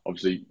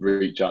 obviously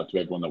reach out to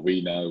everyone that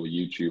we know, or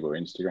YouTube or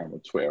Instagram or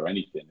Twitter or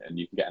anything, and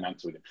you can get an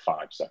answer within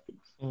 5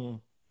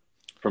 seconds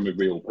from a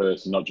real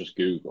person, not just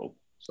Google.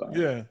 So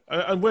yeah,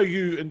 and where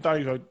you and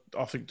Dave,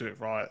 I think, do it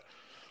right,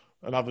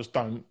 and others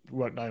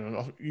won't know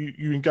them.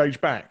 You engage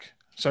back.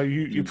 So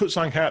you put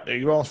something out there,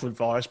 you ask for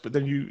advice, but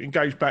then you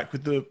engage back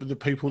with the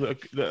people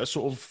that are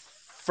sort of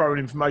throwing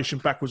information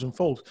backwards and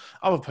forwards.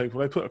 Other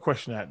people, they put a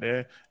question out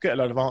there, get a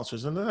load of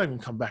answers, and then they even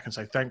come back and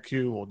say thank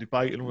you or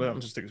debate and all that. I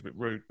just think it's a bit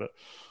rude, but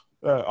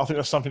I think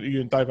that's something that you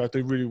and Dave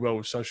do really well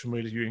with social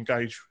media. You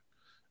engage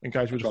with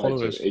the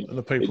followers and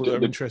the people that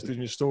are interested in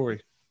your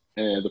story.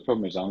 Yeah, the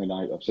problem is, I mean,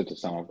 I've said to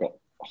Sam, I've got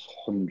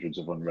hundreds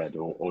of unread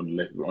or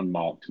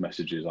unmarked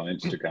messages on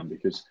Instagram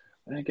because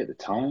I don't get the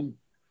time.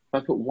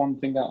 If I put one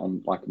thing out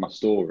on like my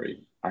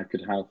story, I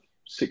could have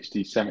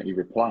 60, 70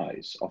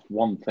 replies off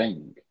one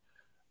thing.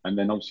 And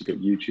then obviously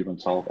got YouTube on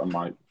top and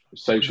my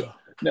social.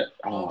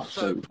 All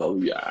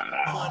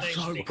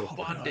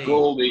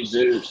these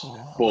Zeus.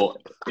 But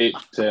it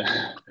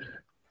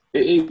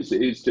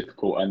is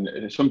difficult.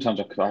 And sometimes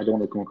I don't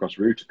want to come across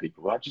rude to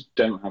people. I just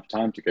don't have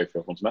time to go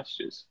through everyone's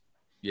messages.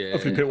 Yeah.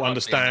 Hopefully people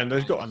understand.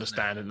 They've got to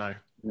understand it now.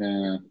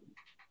 Yeah.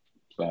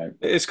 So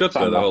it's good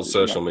for the whole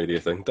social media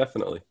thing,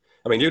 definitely.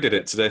 I mean, you did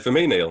it today for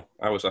me, Neil.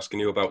 I was asking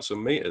you about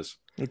some meters.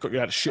 You've got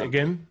you out of shit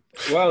again.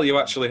 Well, you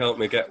actually helped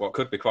me get what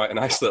could be quite a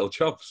nice little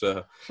job.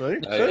 So, see?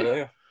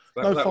 No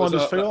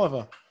finder's fee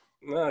either.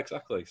 No,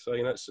 exactly. So,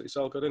 it's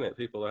all good, isn't it?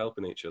 People are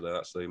helping each other.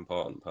 That's the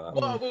important part.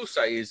 What I will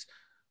say is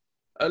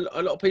a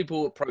lot of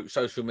people approach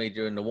social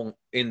media in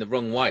the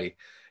wrong way.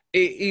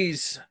 It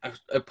is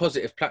a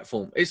positive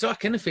platform. It's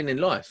like anything in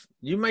life.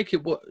 You make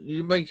it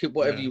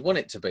whatever you want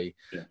it to be.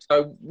 Yeah.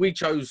 So we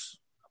chose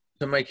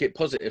to make it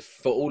positive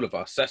for all of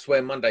us. That's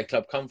where Monday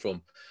Club come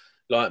from.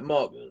 Like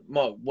Mark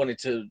wanted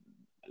to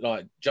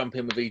like jump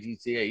in with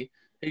EDTE.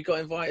 He got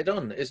invited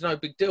on. It's no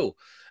big deal.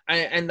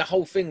 And the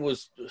whole thing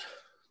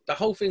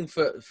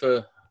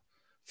for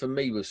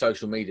me with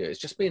social media, it's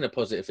just been a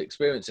positive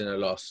experience in the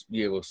last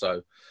year or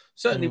so.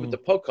 Certainly with the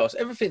podcast,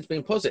 everything's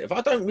been positive.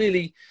 I don't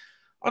really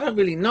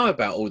know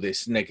about all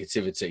this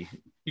negativity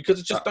because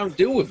I just don't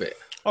deal with it.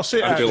 I see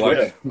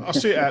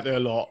it out there a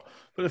lot.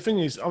 But the thing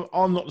is,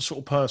 I'm not the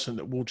sort of person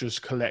that will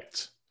just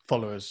collect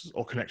followers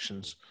or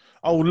connections.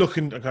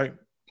 okay,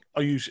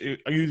 are you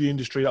the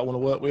industry that I want to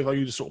work with? Are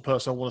you the sort of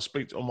person I want to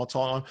speak to on my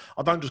timeline?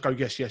 I don't just go,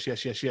 yes, yes,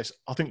 yes, yes, yes.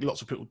 I think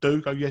lots of people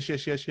do go, yes,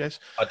 yes, yes, yes.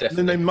 And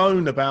then they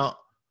moan about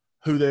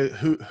what their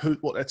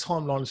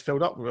timeline is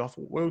filled up with. I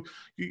thought, well,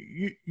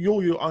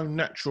 you're your own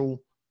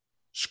natural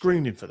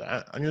screening for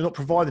that, and you're not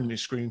providing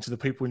this screening to the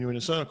people when you're in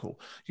a circle.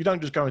 You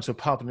don't just go into a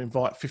pub and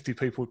invite 50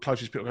 people,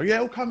 closest people, go, yeah,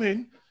 I'll come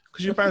in,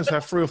 because you're bound to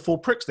have 3 or 4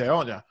 pricks there,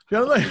 aren't you? You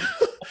know what I mean?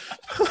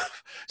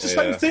 It's the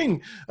same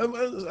thing.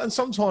 And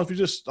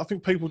sometimes I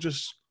think people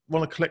just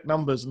want to collect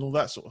numbers and all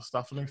that sort of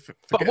stuff. And then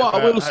but what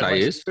I will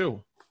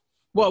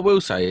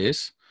say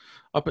is,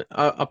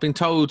 I've been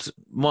told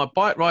my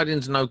bike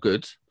riding's no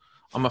good.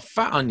 I'm a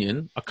fat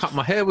onion. I cut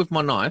my hair with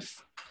my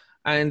knife.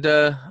 And,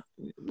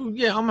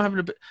 I'm having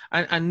a bit...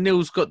 And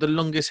Neil's got the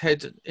longest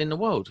head in the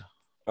world.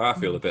 I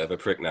feel a bit of a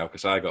prick now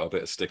because I got a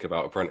bit of stick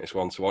about Apprentice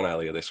 1-to-1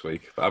 earlier this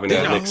week. But having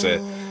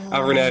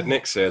heard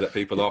Nick say that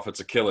people offered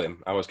to kill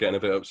him, I was getting a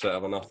bit upset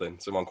over nothing.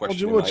 Someone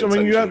questioning my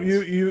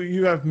intentions.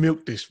 You have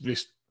milked this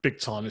big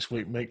time this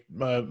week, mate.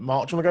 Mark, do you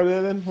want to go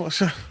there then?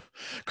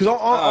 Because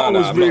I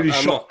was really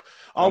shocked.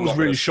 I was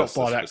really shocked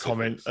by that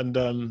comment.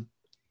 And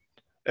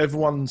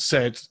everyone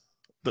said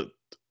that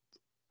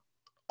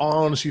I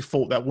honestly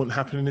thought that wouldn't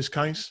happen in this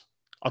case.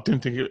 I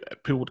didn't think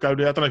people would go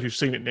there. I don't know if you've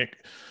seen it,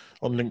 Nick,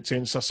 on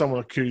LinkedIn. So someone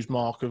accused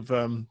Mark of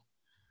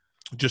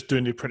just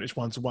doing the Apprentice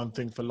 1-to-1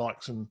 thing for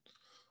likes and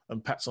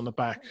pats on the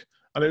back.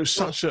 And it was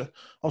I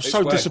was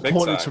so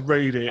disappointed to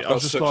read it. I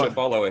was just such a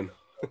following.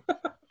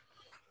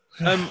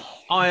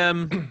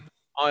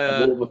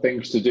 all the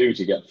things to do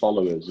to get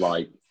followers,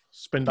 like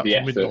spend up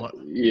to midnight.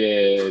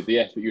 Yeah, the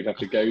effort you'd have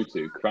to go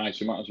to.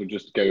 Christ, you might as well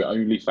just go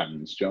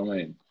OnlyFans. Do you know what I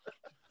mean?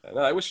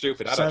 No, it was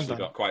stupid. I'd actually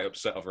got quite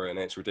upset over it, and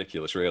it's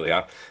ridiculous, really.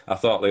 I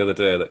thought the other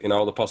day that,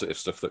 all the positive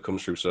stuff that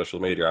comes through social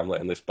media, I'm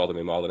letting this bother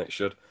me more than it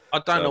should. I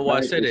don't know why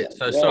I said it,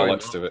 so sorry.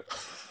 Let's do it.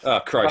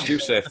 Oh, Christ, you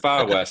say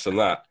far worse than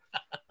that.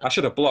 I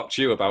should have blocked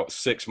you about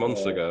 6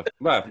 months ago.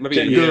 Well, maybe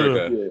a year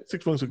ago. Yeah.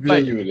 6 months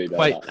ago.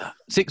 Wait,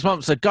 6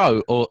 months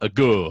ago or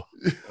ago?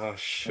 Oh,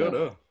 shut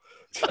up.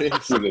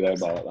 Just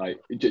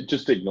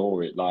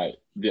ignore it. Like,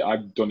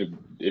 I've done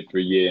it for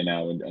a year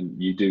now,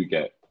 and you do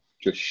get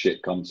just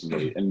shit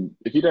constantly. And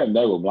if you don't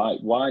know them, like,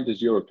 why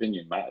does your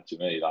opinion matter to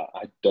me? Like,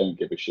 I don't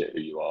give a shit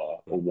who you are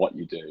or what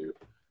you do.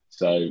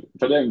 So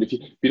if you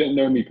don't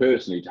know me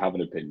personally to have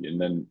an opinion,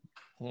 then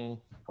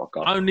fuck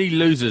off. Only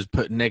losers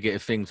put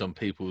negative things on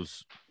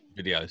people's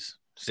videos.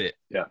 That's it.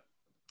 Yeah.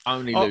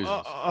 Only losers.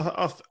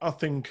 I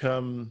think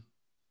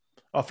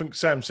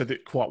Sam said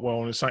it quite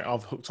well, and it's something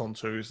I've hooked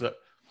onto is that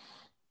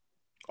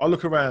I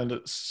look around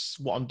at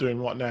what I'm doing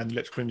right now in the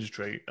electrical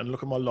industry and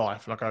look at my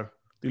life, and I go,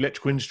 the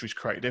electrical industry's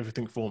created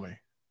everything for me.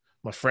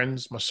 My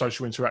friends, my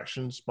social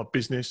interactions, my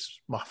business,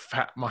 my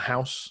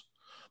house,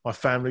 my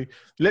family.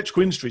 The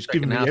electrical industry's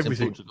given me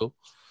everything. The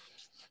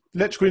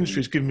electrical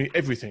industry's given me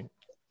everything.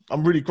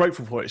 I'm really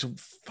grateful for it. It's a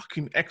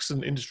fucking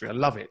excellent industry. I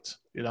love it.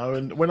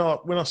 And when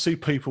I see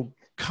people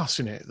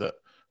cussing it, that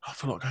I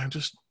feel like going,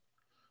 just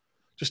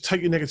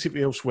take your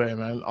negativity elsewhere,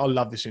 man. I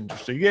love this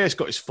industry. Yeah, it's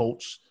got its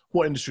faults.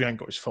 What industry ain't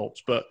got its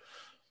faults? But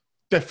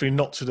definitely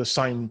not to the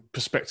same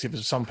perspective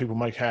as some people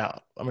make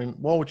out. I mean,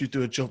 why would you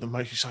do a job that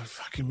makes you so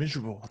fucking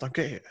miserable? I don't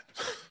get it.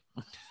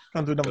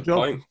 Can't do another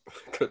job.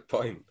 Good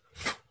point.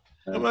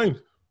 I mean,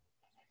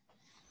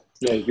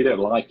 yeah, if you don't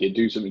like it,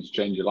 do something to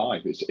change your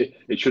life.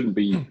 It shouldn't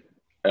be,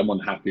 I'm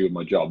unhappy with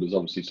my job. There's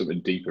obviously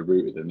something deeper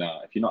rooted than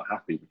that. If you're not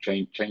happy,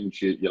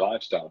 change your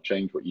lifestyle,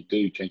 change what you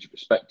do, change your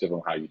perspective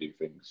on how you do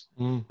things.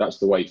 That's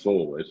the way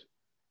forward.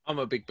 I'm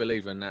a big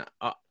believer in that.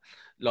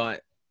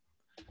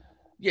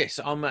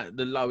 Yes, I'm at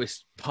the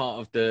lowest part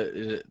of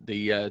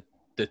the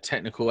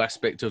technical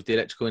aspect of the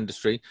electrical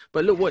industry,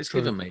 but look what it's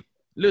given me.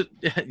 Look,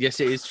 yes,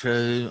 it is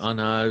true. I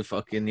know,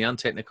 fucking the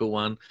untechnical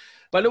one,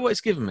 but look what it's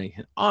given me.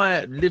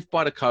 I live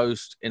by the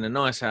coast in a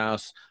nice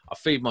house. I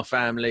feed my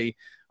family.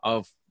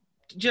 I've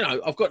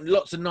got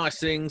lots of nice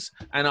things,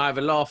 and I have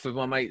a laugh with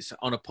my mates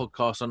on a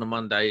podcast on a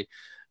Monday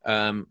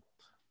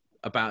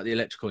about the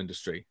electrical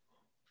industry.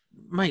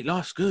 Mate,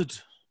 life's good.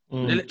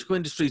 The electrical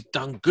industry's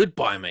done good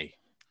by me.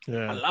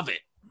 Yeah, I love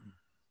it.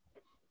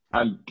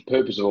 And the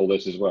purpose of all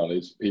this as well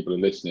is people are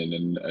listening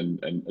and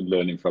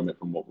learning from it,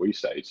 from what we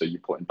say. So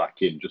you're putting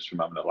back in just from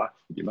having a laugh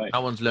with your mate.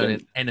 No one's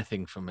learning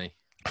anything from me.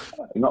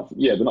 But not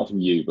from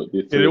you, but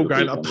the they're all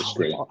going on the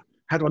screen.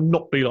 How do I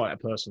not be like a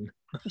person?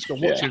 Just got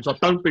watching, so I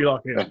don't be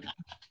like him.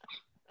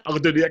 I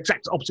can do the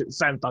exact opposite that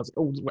Sam does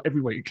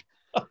every week.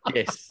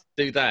 Yes,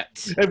 do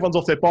that. Everyone's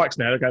off their bikes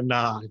now. They're going,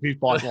 nah, if he's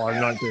bike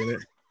riding, I ain't doing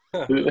it.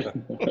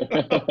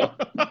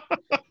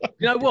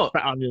 You know what?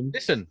 Fat onion.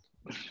 Listen.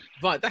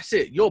 Right, that's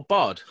it. You're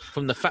barred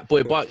from the Fat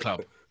Boy Bike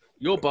Club.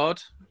 You're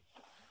barred.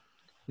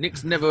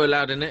 Nick's never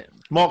allowed in it.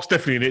 Mark's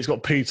definitely in it. He's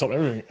got P top and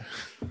everything.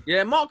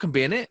 Yeah, Mark can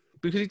be in it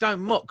because he don't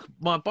mock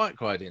my bike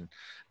riding.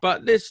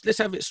 But let's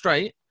have it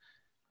straight.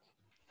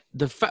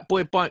 The Fat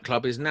Boy Bike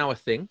Club is now a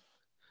thing,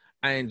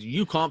 and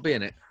you can't be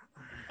in it.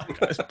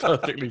 That's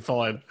perfectly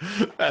fine.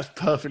 That's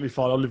perfectly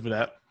fine. I'll live with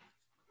that.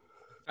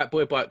 Fat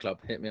Boy Bike Club,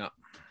 hit me up.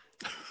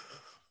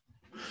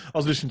 I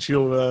was listening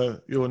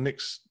to your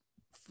Nick's.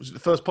 Was it the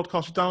first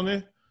podcast you done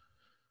here?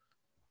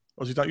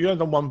 Or was you done? You hadn't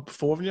done one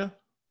before, haven't you?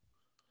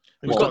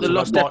 We've got the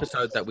lost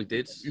episode that we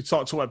did. You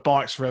started talking about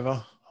bikes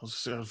forever. I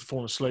was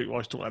falling asleep while I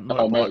was talking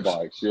about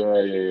motorbikes. Motorbikes.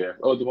 Yeah.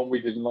 Oh, the one we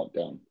did in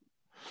lockdown.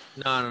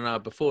 No.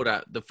 Before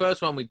that, the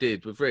first one we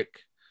did with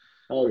Rick.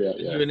 Oh yeah.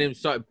 You and him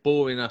started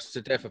boring us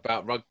to death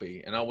about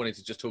rugby, and I wanted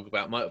to just talk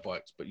about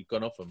motorbikes, but you've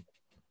gone off them.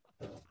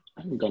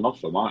 I haven't gone off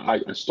them. I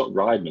stopped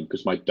riding them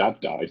because my dad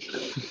died.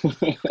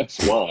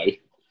 That's why.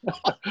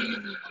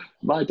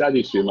 My dad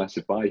used to be a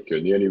massive biker,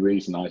 and the only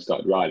reason I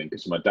started riding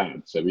because of my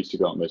dad. So we used to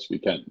go out most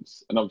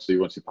weekends, and obviously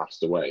once he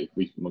passed away,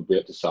 we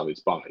had to sell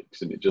his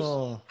bikes, and it just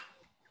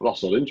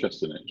lost all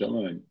interest in it. Do you know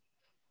what I mean?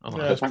 Oh,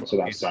 so thanks for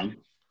that, Sam.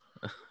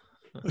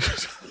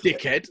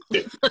 Dickhead.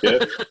 Yeah.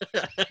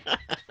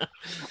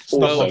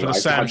 Also, for the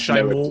Sam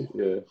Shane Wall.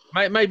 Yeah.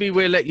 Maybe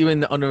we'll let you in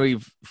the honorary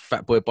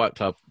Fat Boy Bike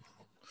Club.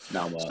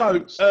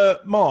 No, so,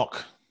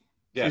 Mark,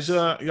 is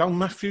young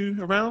Matthew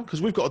around?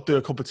 Because we've got to do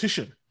a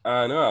competition.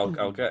 No,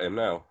 I'll get him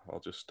now. I'll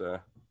just go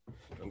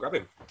and grab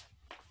him.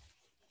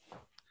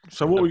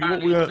 So what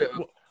we're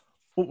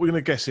going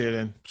to guess here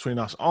then between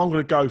us? I'm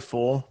going to go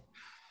for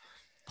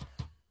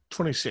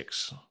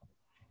 26.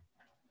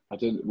 I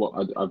didn't.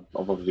 I've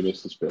obviously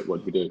missed this bit.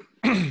 What did we do?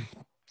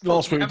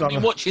 Last week we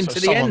done. Watching to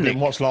the someone end. Didn't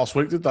watch last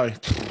week, did they?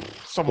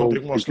 Someone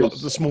didn't watch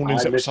this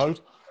morning's episode.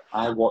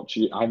 I watch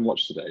you. I haven't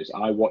watched today's.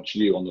 I watch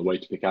you on the way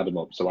to pick Adam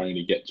up, so I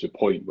only get to a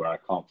point where I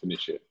can't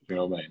finish it. You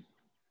know what I mean?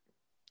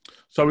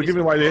 So we're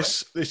giving away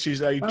this. This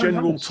is a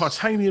General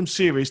Titanium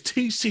Series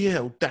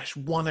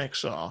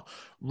TCL-1XR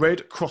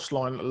Red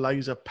Crossline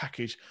Laser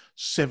Package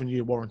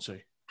 7-year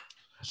warranty.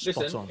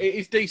 Listen, it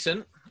is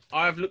decent.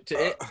 I've looked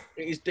at it.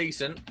 It is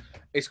decent.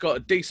 It's got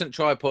a decent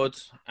tripod,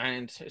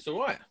 and it's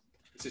all right.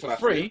 For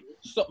free.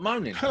 Stop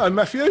moaning. Hello,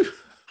 Matthew.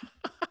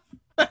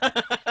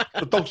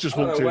 The dog's just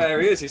walked in.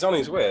 Where he is? He's on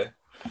his way.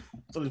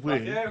 He's on his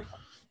way.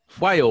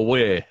 Way or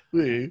where?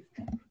 Here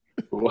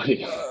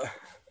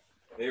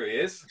he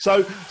is.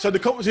 So the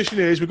competition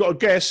is we've got to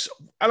guess.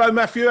 Hello,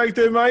 Matthew. How you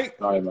doing, mate?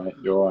 Hi, mate.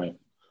 You're all right.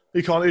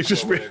 He can't. He's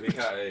just. He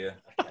can't hear you.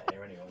 I can't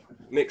hear anyone.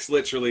 Nick's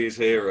literally his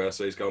hero,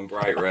 so he's gone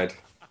bright red.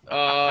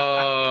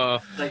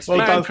 Well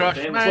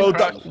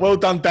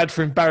done, Dad,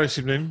 for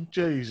embarrassing him.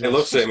 Jesus. He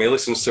loves him. He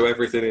listens to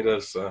everything he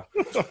does. So.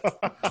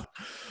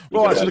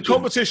 Right, so the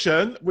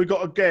competition, we've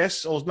got to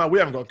guess, or no, we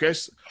haven't got to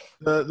guess.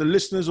 The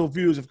listeners or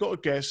viewers have got to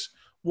guess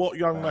what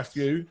young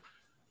Matthew,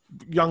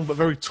 young but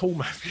very tall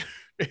Matthew,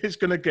 is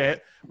going to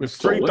get with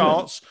three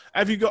darts.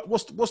 Have you got,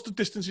 what's the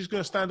distance he's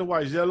going to stand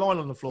away? Is there a line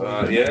on the floor?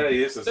 Yeah,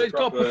 he is. So he's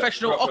got a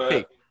professional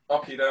hockey.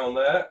 Hockey down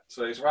there,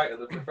 so he's right at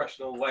the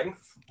professional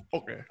length.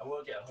 Okay. I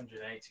will get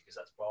 180 because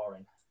that's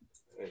boring.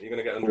 You're going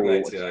to get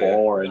 180, are you?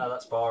 Boring. No,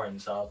 that's boring,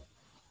 so...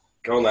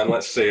 Go on then,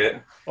 let's see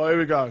it. Oh, here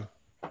we go.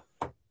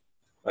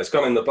 It's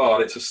gone in the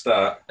board, it's a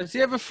start. Has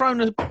he ever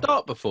thrown a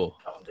dart before?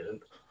 That one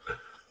didn't.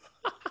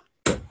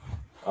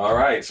 All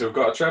right, so we've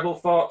got a treble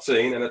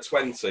 14 and a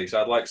 20,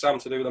 so I'd like Sam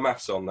to do the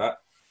maths on that.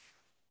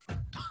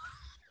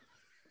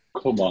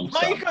 Come on,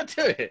 Why Sam. you got to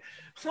do it?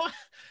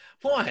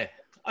 Why?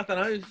 I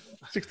don't know.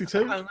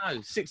 62? I don't know.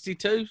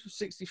 62,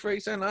 63,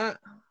 something like that.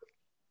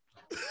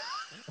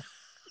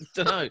 I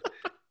don't know.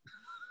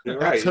 You're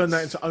right. Turn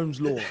that into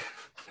Ohm's Law.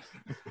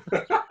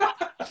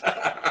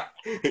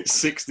 It's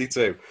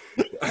 62.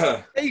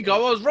 There you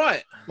go, I was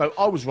right. No,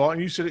 I was right,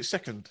 and you said it's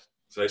second.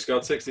 So he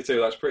scored 62.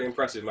 That's pretty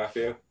impressive,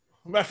 Matthew.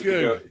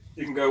 Matthew.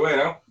 You can go away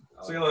now.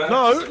 See you later.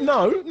 No,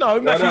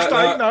 Matthew,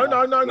 stay. No.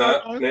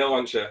 Neil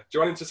wants you. Do you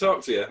want him to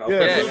talk to you? Put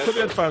the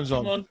headphones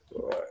on. Come on.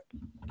 Right.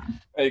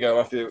 There you go,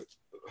 Matthew.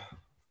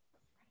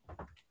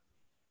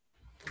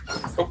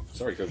 Oh,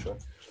 sorry, Coach.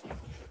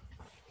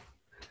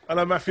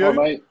 Hello, Matthew. Hi,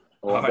 mate.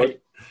 All right.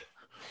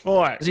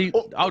 All right.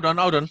 Hold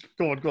on.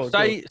 Go on.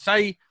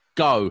 Say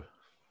go.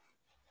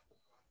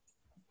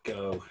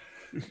 Go.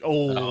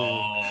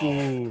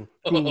 Oh.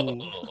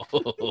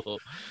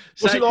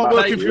 What's it like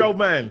working for your old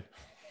man?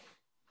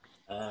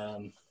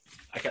 I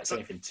can't say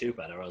anything too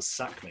bad or else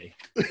sack me.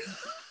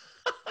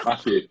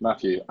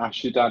 Matthew,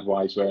 ask your dad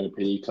why he's wearing a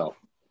PE top.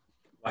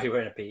 Why are you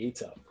wearing a PE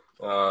top?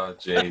 Oh,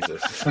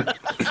 Jesus.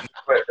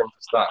 Wait for him to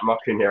start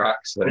mocking your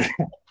accent.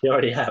 You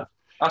already have.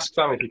 Ask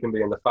Sam if he can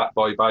be in the Fat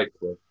Boy Bike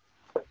Club.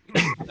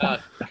 No,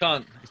 I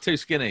can't. He's too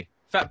skinny.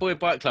 Fat Boy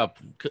Bike Club,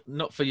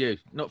 not for you.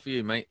 Not for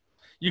you, mate.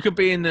 You could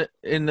be in the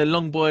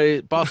long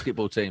boy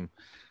basketball team.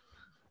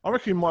 I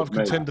reckon he might have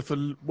contender for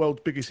world's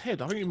biggest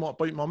head. I think he might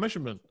beat my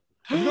measurement.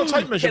 Have you got a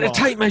tape measure? Get a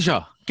tape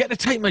measure. Get the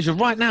tape measure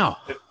right now.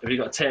 Have you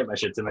got a tape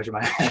measure to measure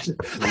my head?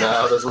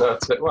 No, there's no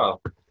tape. Well,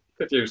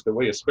 could use the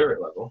Wii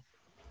Spirit level.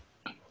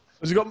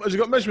 Has he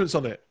got measurements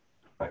on it?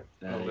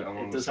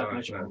 It does have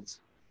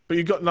measurements. But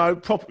you got no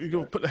proper. You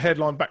got to put the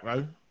hairline back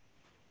though.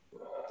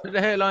 Put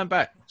the hairline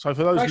back. So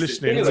for those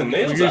listening,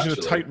 we're using a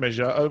tape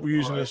measure. We're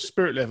using a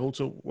spirit level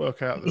to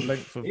work out the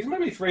length of. He's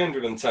maybe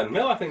 310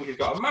 mil. I think he's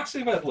got a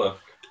massive head look.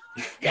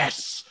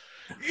 Yes.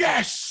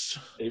 Are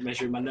you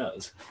measuring my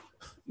nose?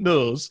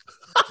 Nose.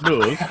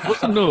 Nose?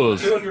 What's a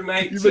nose?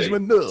 280. You measure my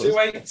nose?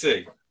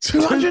 280.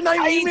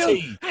 280 mil.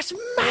 That's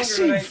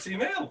massive. 280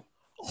 mil.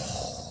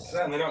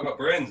 Certainly not got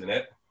brains in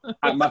it.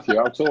 Matthew,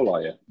 how tall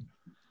are you?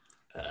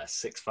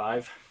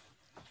 6'5".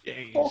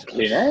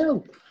 Fucking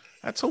hell.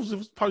 How tall's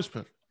the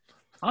postman?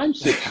 I'm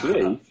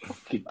 6'3".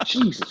 Fucking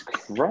Jesus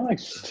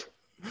Christ.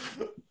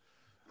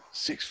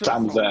 6 foot.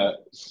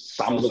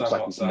 Sam looks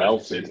like he's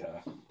melted.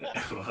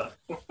 I'm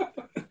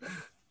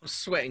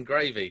sweating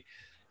gravy.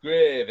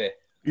 Gravy.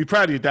 You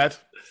proud of your dad?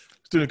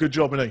 He's doing a good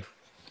job, isn't he?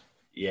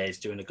 Yeah, he's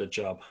doing a good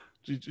job.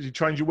 Did he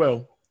train you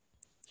well?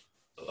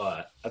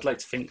 I'd like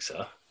to think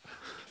so.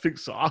 Think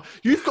so.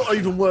 You've got an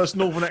even worse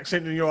northern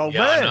accent than your old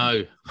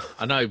man.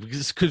 I know,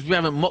 because we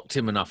haven't mocked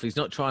him enough. He's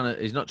not trying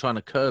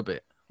to curb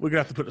it. We're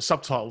gonna have to put the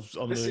subtitles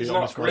on. This is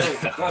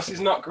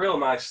not grill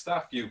my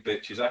staff, you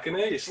bitches. I can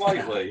hear you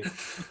slightly.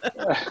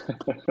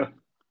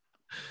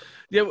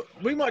 Yeah,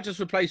 we might just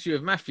replace you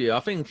with Matthew. I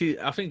think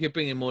you're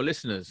bringing more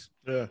listeners.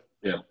 Yeah.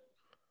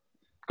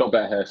 Got a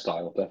better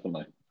hairstyle,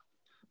 definitely.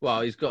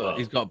 Well, he's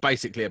got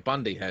basically a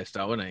Bundy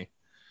hairstyle, hasn't he?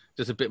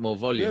 Just a bit more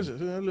volume. Yeah,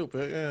 a little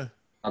bit, yeah.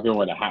 I've been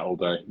wearing a hat all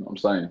day. You know what I'm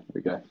saying?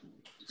 There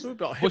we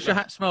go. What's your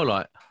hat smell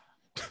like?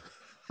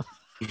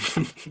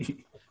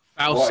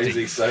 What is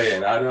he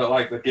saying? I don't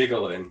like the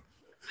giggling.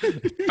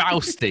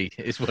 Fausty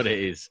is what it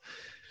is.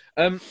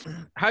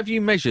 Have you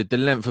measured the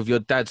length of your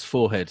dad's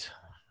forehead?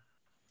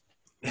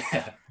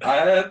 I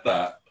heard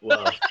that.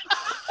 Well,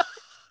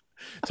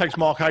 It takes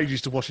Mark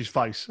ages to wash his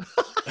face.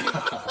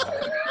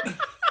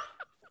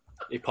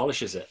 he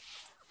polishes it.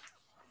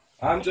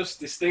 I'm just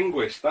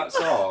distinguished, that's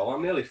all.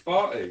 I'm nearly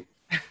 40.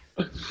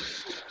 I've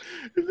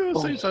never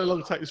seen so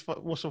long take his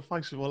wash your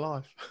face in my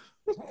life.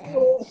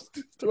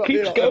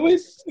 Keeps going.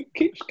 It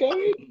keeps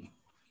going.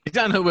 You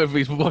don't know whether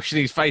he's washing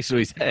his face or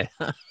his hair.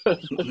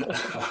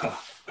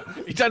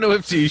 You don't know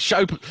whether to use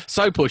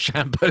soap or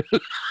shampoo.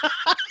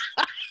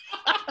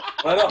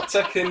 Why not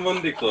taking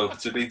Monday Club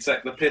to be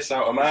take the piss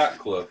out of Mark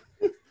Club?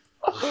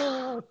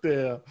 Oh,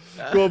 dear.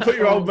 Go on, put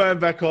your old man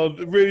back on.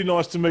 Really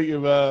nice to meet you,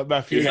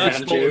 Matthew. Yeah,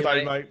 Good sport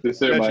today, mate.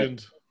 Legend.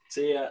 Mate.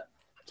 See ya.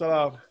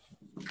 Ta-da.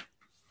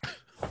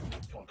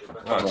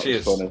 Oh,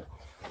 cheers. Funny.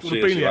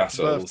 Cheers, you Happy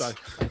assholes.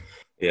 birthday.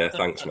 Yeah,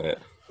 thanks, mate.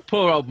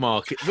 Poor old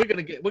Mark. We're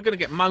gonna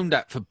get moaned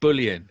at for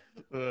bullying.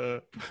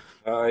 You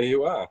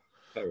are.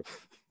 Terrible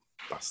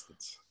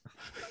bastards.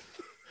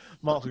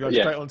 Mark will go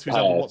straight onto his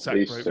other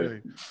WhatsApp group, two.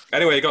 really.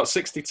 Anyway, he got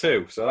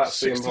 62, so that's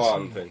 62. the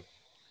important thing.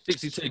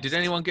 62. Did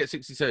anyone get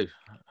 62?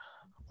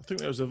 I think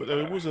there was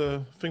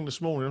a thing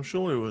this morning. I'm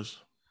sure there was.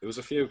 There was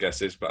a few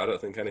guesses, but I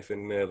don't think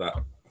anything near that.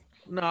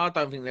 No, I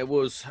don't think there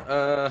was.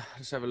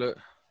 Let's have a look.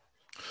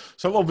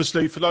 So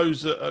obviously, for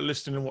those that are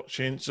listening and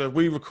watching, so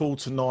we record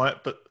tonight,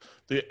 but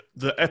the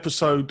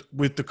episode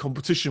with the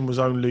competition was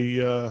only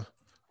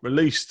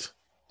released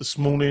this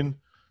morning.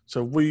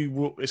 So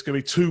it's going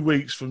to be 2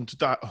 weeks from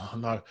today. Oh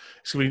no,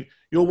 it's going to be.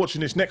 You're watching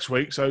this next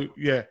week, so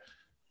yeah,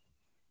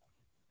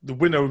 the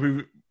winner will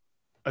be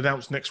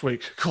announced next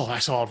week. God,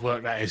 that's hard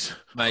work, that is.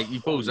 Mate,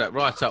 you balls that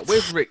right up.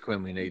 Where's Rick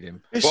when we need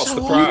him? What's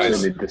the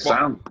prize?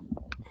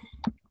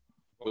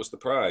 What was the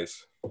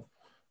prize?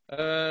 We've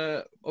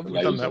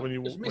done that when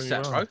you missed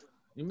that, bro.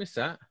 You missed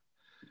that.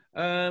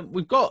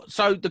 We've got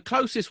the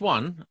closest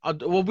one.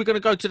 Well, we're going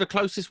to go to the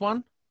closest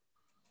one.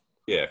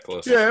 Yeah,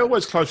 close. Yeah,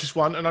 always closest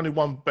one, and only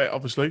one bet,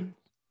 obviously.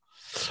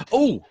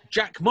 Oh,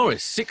 Jack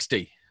Morris,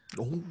 60.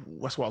 Oh,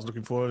 that's what I was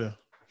looking for earlier.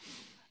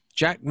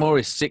 Jack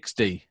Morris,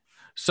 60.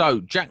 So,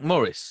 Jack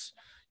Morris,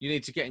 you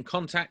need to get in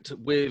contact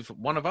with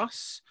one of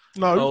us.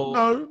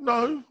 No.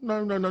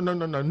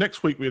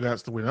 Next week we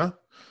announce the winner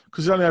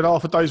because he only had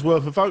half a day's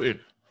worth of voting.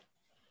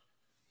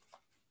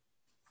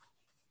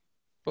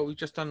 But we've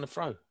just done the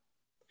throw.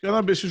 Yeah, no,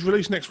 but this is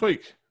released next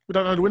week. We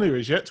don't know who the winner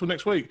is yet till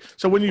next week.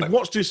 So when you've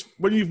watched this,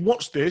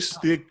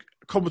 the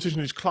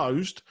competition is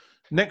closed.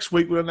 Next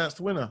week we'll announce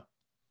the winner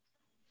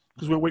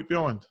because we're a week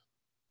behind.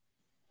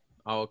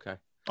 Oh, okay.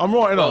 I'm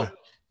right, aren't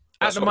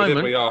I? At the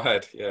moment, we are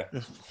ahead. Yeah.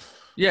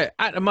 Yeah.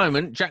 At the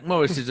moment, Jack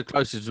Morris is the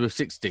closest with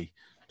 60.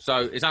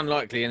 So it's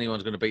unlikely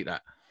anyone's going to beat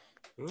that.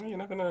 You're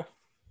not going to.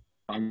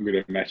 I'm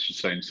going to message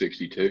saying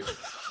 62.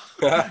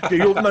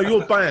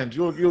 You're banned.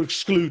 You're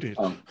excluded.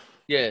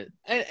 Yeah,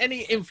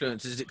 any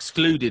influence is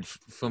excluded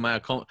from our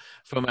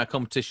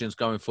competitions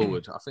going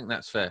forward. I think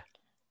that's fair.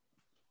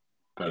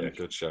 Yeah,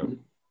 good show.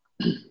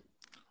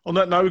 On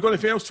that note, we've got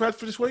anything else to add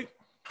for this week?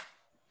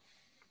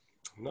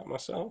 Not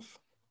myself.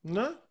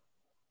 No.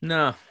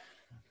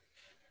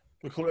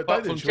 We call it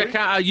a day. Check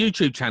out our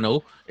YouTube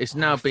channel. It's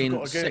now been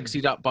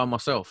sexied up by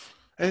myself.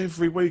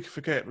 Every week,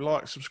 forget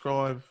like,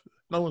 subscribe.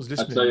 No one's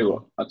listening.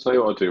 I'll tell you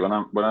what I'll do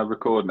when I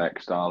record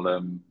next. I'll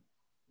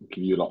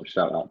give you a lot of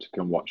shout out to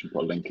come watch and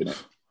put a link in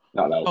it.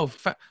 That'll help.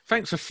 Oh,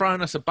 thanks for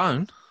throwing us a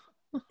bone.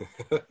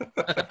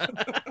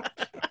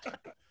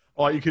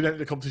 All right, you can enter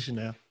the competition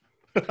now.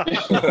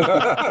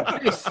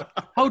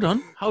 Hold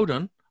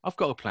on. I've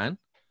got a plan.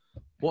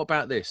 What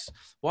about this?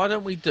 Why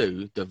don't we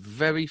do the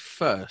very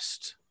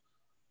first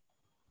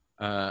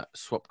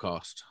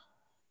Swapcast?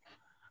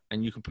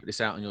 And you can put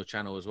this out on your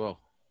channel as well.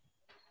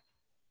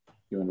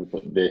 You want to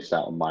put this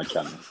out on my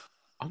channel?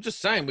 I'm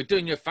just saying, we're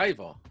doing you a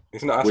favour.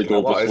 He's not asking With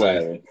all what, the is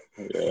swearing.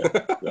 Yeah.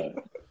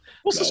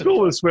 What's the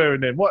score with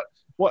swearing then? What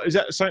is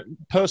that something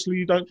personally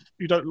you don't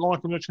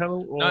like on your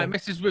channel? Or? No, it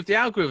messes with the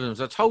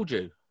algorithms. I told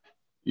you.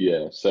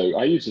 Yeah, so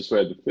I used to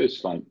swear the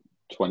first like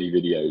 20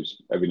 videos.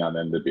 Every now and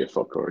then there'd be a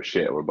fuck or a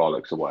shit or a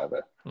bollocks or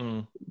whatever.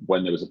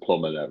 When there was a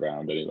plumber there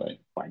around, anyway,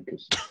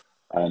 bankers.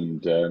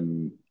 And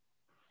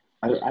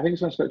I think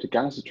it's when I spoke to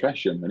Gaz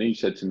Tresham, and he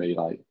said to me,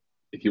 like,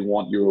 if you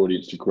want your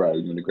audience to grow,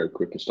 you want to grow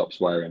quicker, stop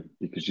swearing,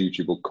 because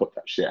YouTube will cut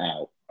that shit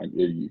out and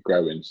you're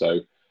growing.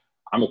 So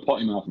I'm a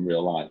potty mouth in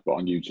real life, but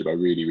on YouTube, I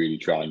really, really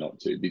try not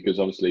to, because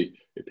obviously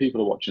if people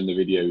are watching the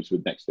videos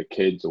with next to their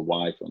kids or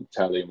wife on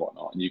telly and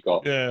whatnot, and you've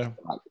got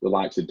like, the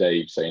likes of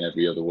Dave saying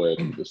every other word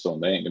under the sun,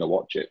 they ain't going to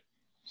watch it.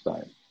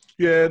 So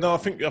yeah, no, I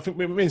think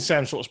me and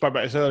Sam sort of spoke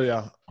about this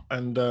earlier,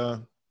 and I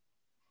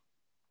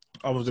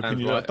was of the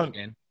opinion I don't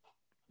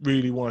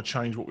really want to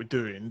change what we're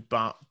doing,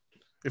 but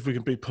if we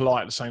can be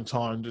polite at the same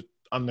time, just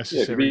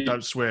unnecessarily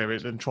don't swear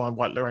it and try and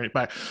rein it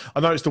back. I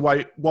noticed the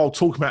way, while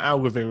talking about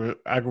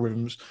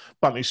algorithms,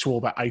 Bunty swore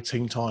about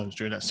 18 times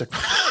during that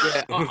segment.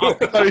 Yeah,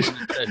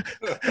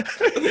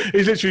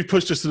 he's literally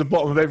pushed us to the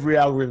bottom of every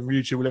algorithm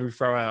YouTube will ever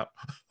throw out.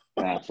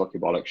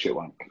 Fucking bollocks, shit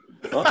wank.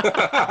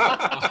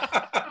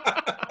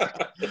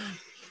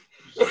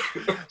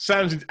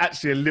 Sam's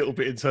actually a little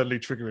bit internally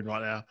triggering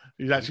right now.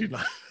 He's actually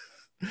like,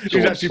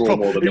 he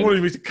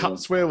wanted me to cut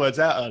swear words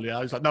out earlier. I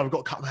was like, no, we've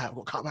got to cut them out.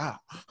 We've got to cut them out.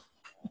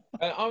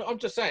 I'm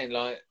just saying,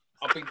 like,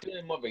 I've been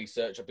doing my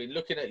research. I've been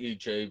looking at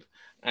YouTube,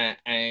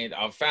 and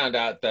I've found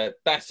out that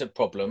that's a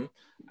problem,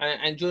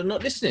 and you're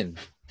not listening.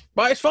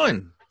 But it's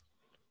fine.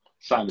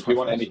 Sam, if you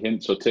want any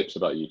hints or tips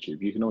about YouTube,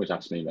 you can always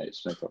ask me, mate.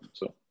 It's no problem.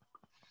 So.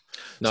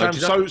 No,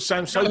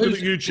 Sam's so good at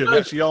YouTube. He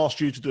actually asked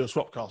you to do a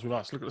swapcast with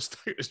us. Look at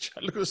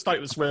the state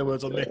of the swear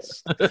words on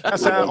this.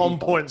 That's how on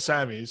point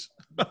Sam is.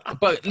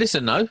 But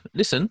listen.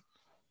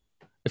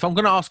 If I'm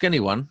going to ask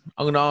anyone,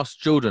 I'm going to ask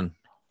Jordan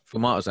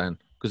from Artisan,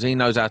 because he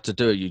knows how to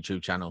do a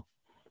YouTube channel.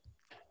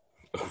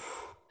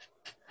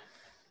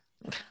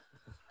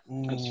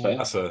 That's fair.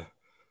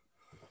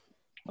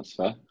 That's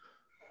fair.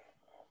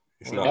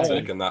 He's not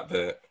taking that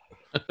bit.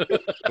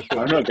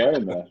 I'm not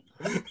going there.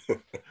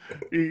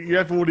 You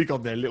have already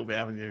gone there a little bit,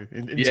 haven't you?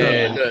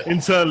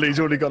 Internally, he's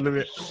already got a little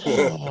bit.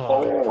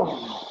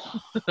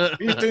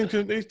 He's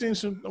doing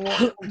some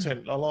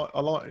content. I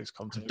like his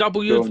content.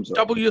 Double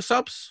your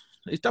subs.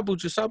 He's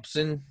doubled your subs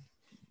in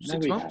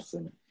 6 months.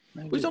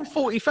 He's on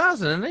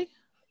 40,000, isn't he?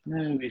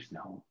 No, he's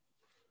not.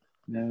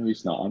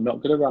 I'm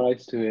not going to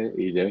rise to it.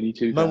 He's only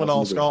 2,000. No one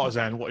asks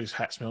Artisan what his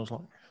hat smells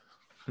like.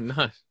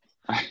 No.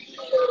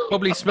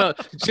 Probably smell.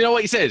 Do you know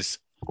what he says?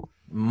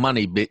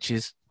 Money,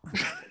 bitches.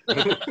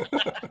 Those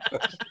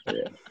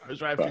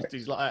rap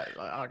 50s like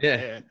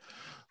that.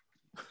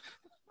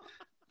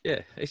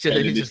 Yeah. It's just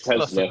his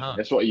Tesla.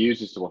 That's what he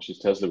uses to wash his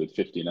Tesla with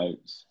 50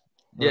 notes.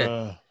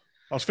 Yeah.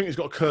 I think he's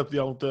got to curb the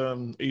old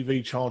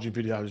EV charging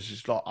videos. It's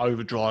just like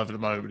overdrive at the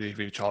moment with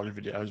EV charging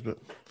videos, but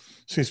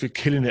seems to be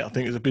killing it, I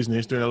think, as a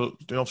business, doing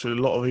obviously a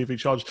lot of EV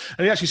charges.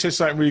 And he actually said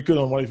something really good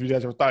on one of his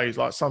videos the other day. He's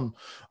like a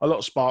lot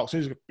of Sparks,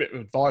 here's a bit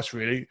of advice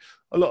really.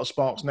 A lot of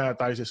Sparks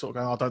nowadays, they're sort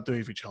of going, I don't do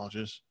EV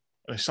chargers.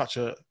 And it's such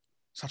a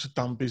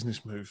dumb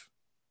business move.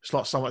 It's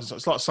like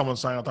someone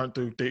saying, I don't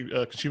do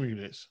consumer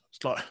units.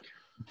 It's like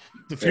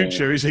the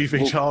future is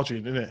EV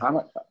charging, isn't it?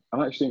 I'm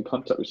actually in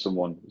contact with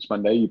someone. It's my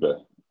neighbour.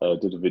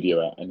 Did a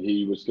video out, and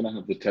he was going to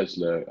have the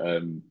Tesla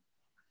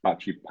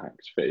battery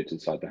packs fitted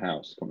inside the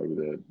house. I can't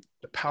remember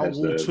the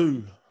Powerwall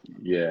 2.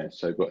 Yeah,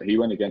 but he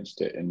went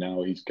against it, and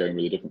now he's going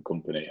with a different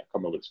company. I can't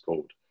remember what it's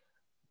called.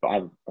 But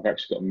I've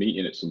actually got a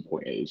meeting at some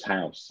point at his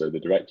house. So the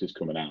director's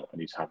coming out, and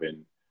he's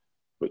having,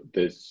 but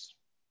there's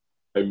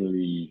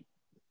only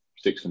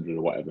 600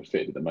 or whatever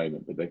fitted at the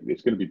moment. But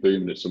it's going to be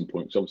booming at some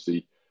point. So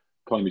obviously,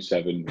 Economy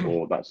 7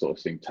 or that sort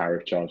of thing,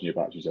 tariff charging your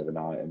batteries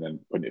overnight and then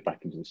putting it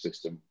back into the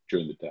system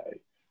during the day.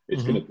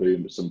 It's going to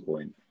boom at some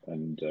point,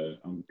 and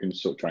I'm going to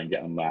sort of try and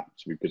get on that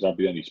because I'll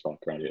be the only Spark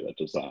around here that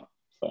does that.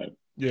 So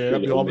yeah,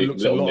 I've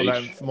looked at a lot of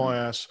that for my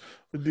ass.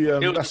 With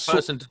the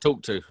person to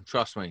talk to,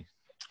 trust me.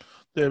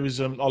 There is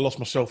I lost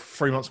myself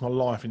 3 months of my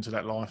life into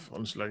that life.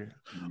 Honestly,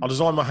 I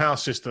designed my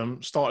house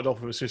system. Started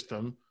off with a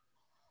system,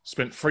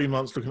 spent 3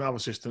 months looking at other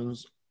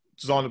systems.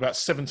 Designed about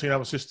 17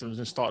 other systems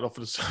and started off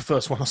with the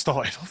first one I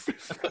started off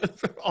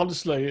with.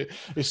 Honestly,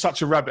 it's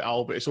such a rabbit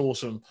hole, but it's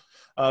awesome.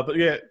 But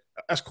yeah,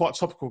 that's quite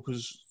topical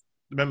because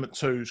Amendment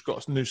 2's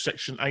got a new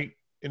Section 8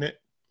 in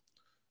it,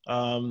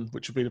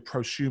 which will be the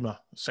prosumer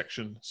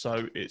section.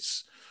 So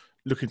it's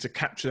looking to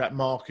capture that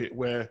market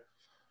where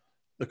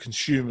the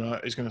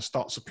consumer is going to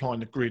start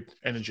supplying the grid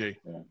energy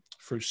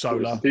through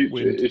solar,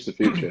 wind. It's the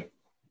future,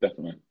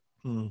 definitely.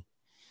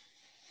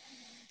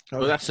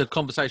 Well, that's a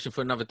conversation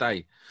for another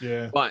day.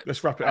 Yeah. Right.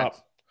 Let's wrap it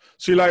up.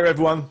 See you later,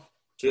 everyone.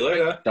 See you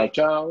later. Ciao,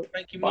 ciao.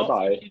 Thank you, Mark.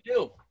 Bye-bye. Thank you,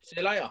 Dill.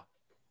 See you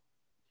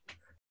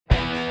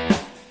later.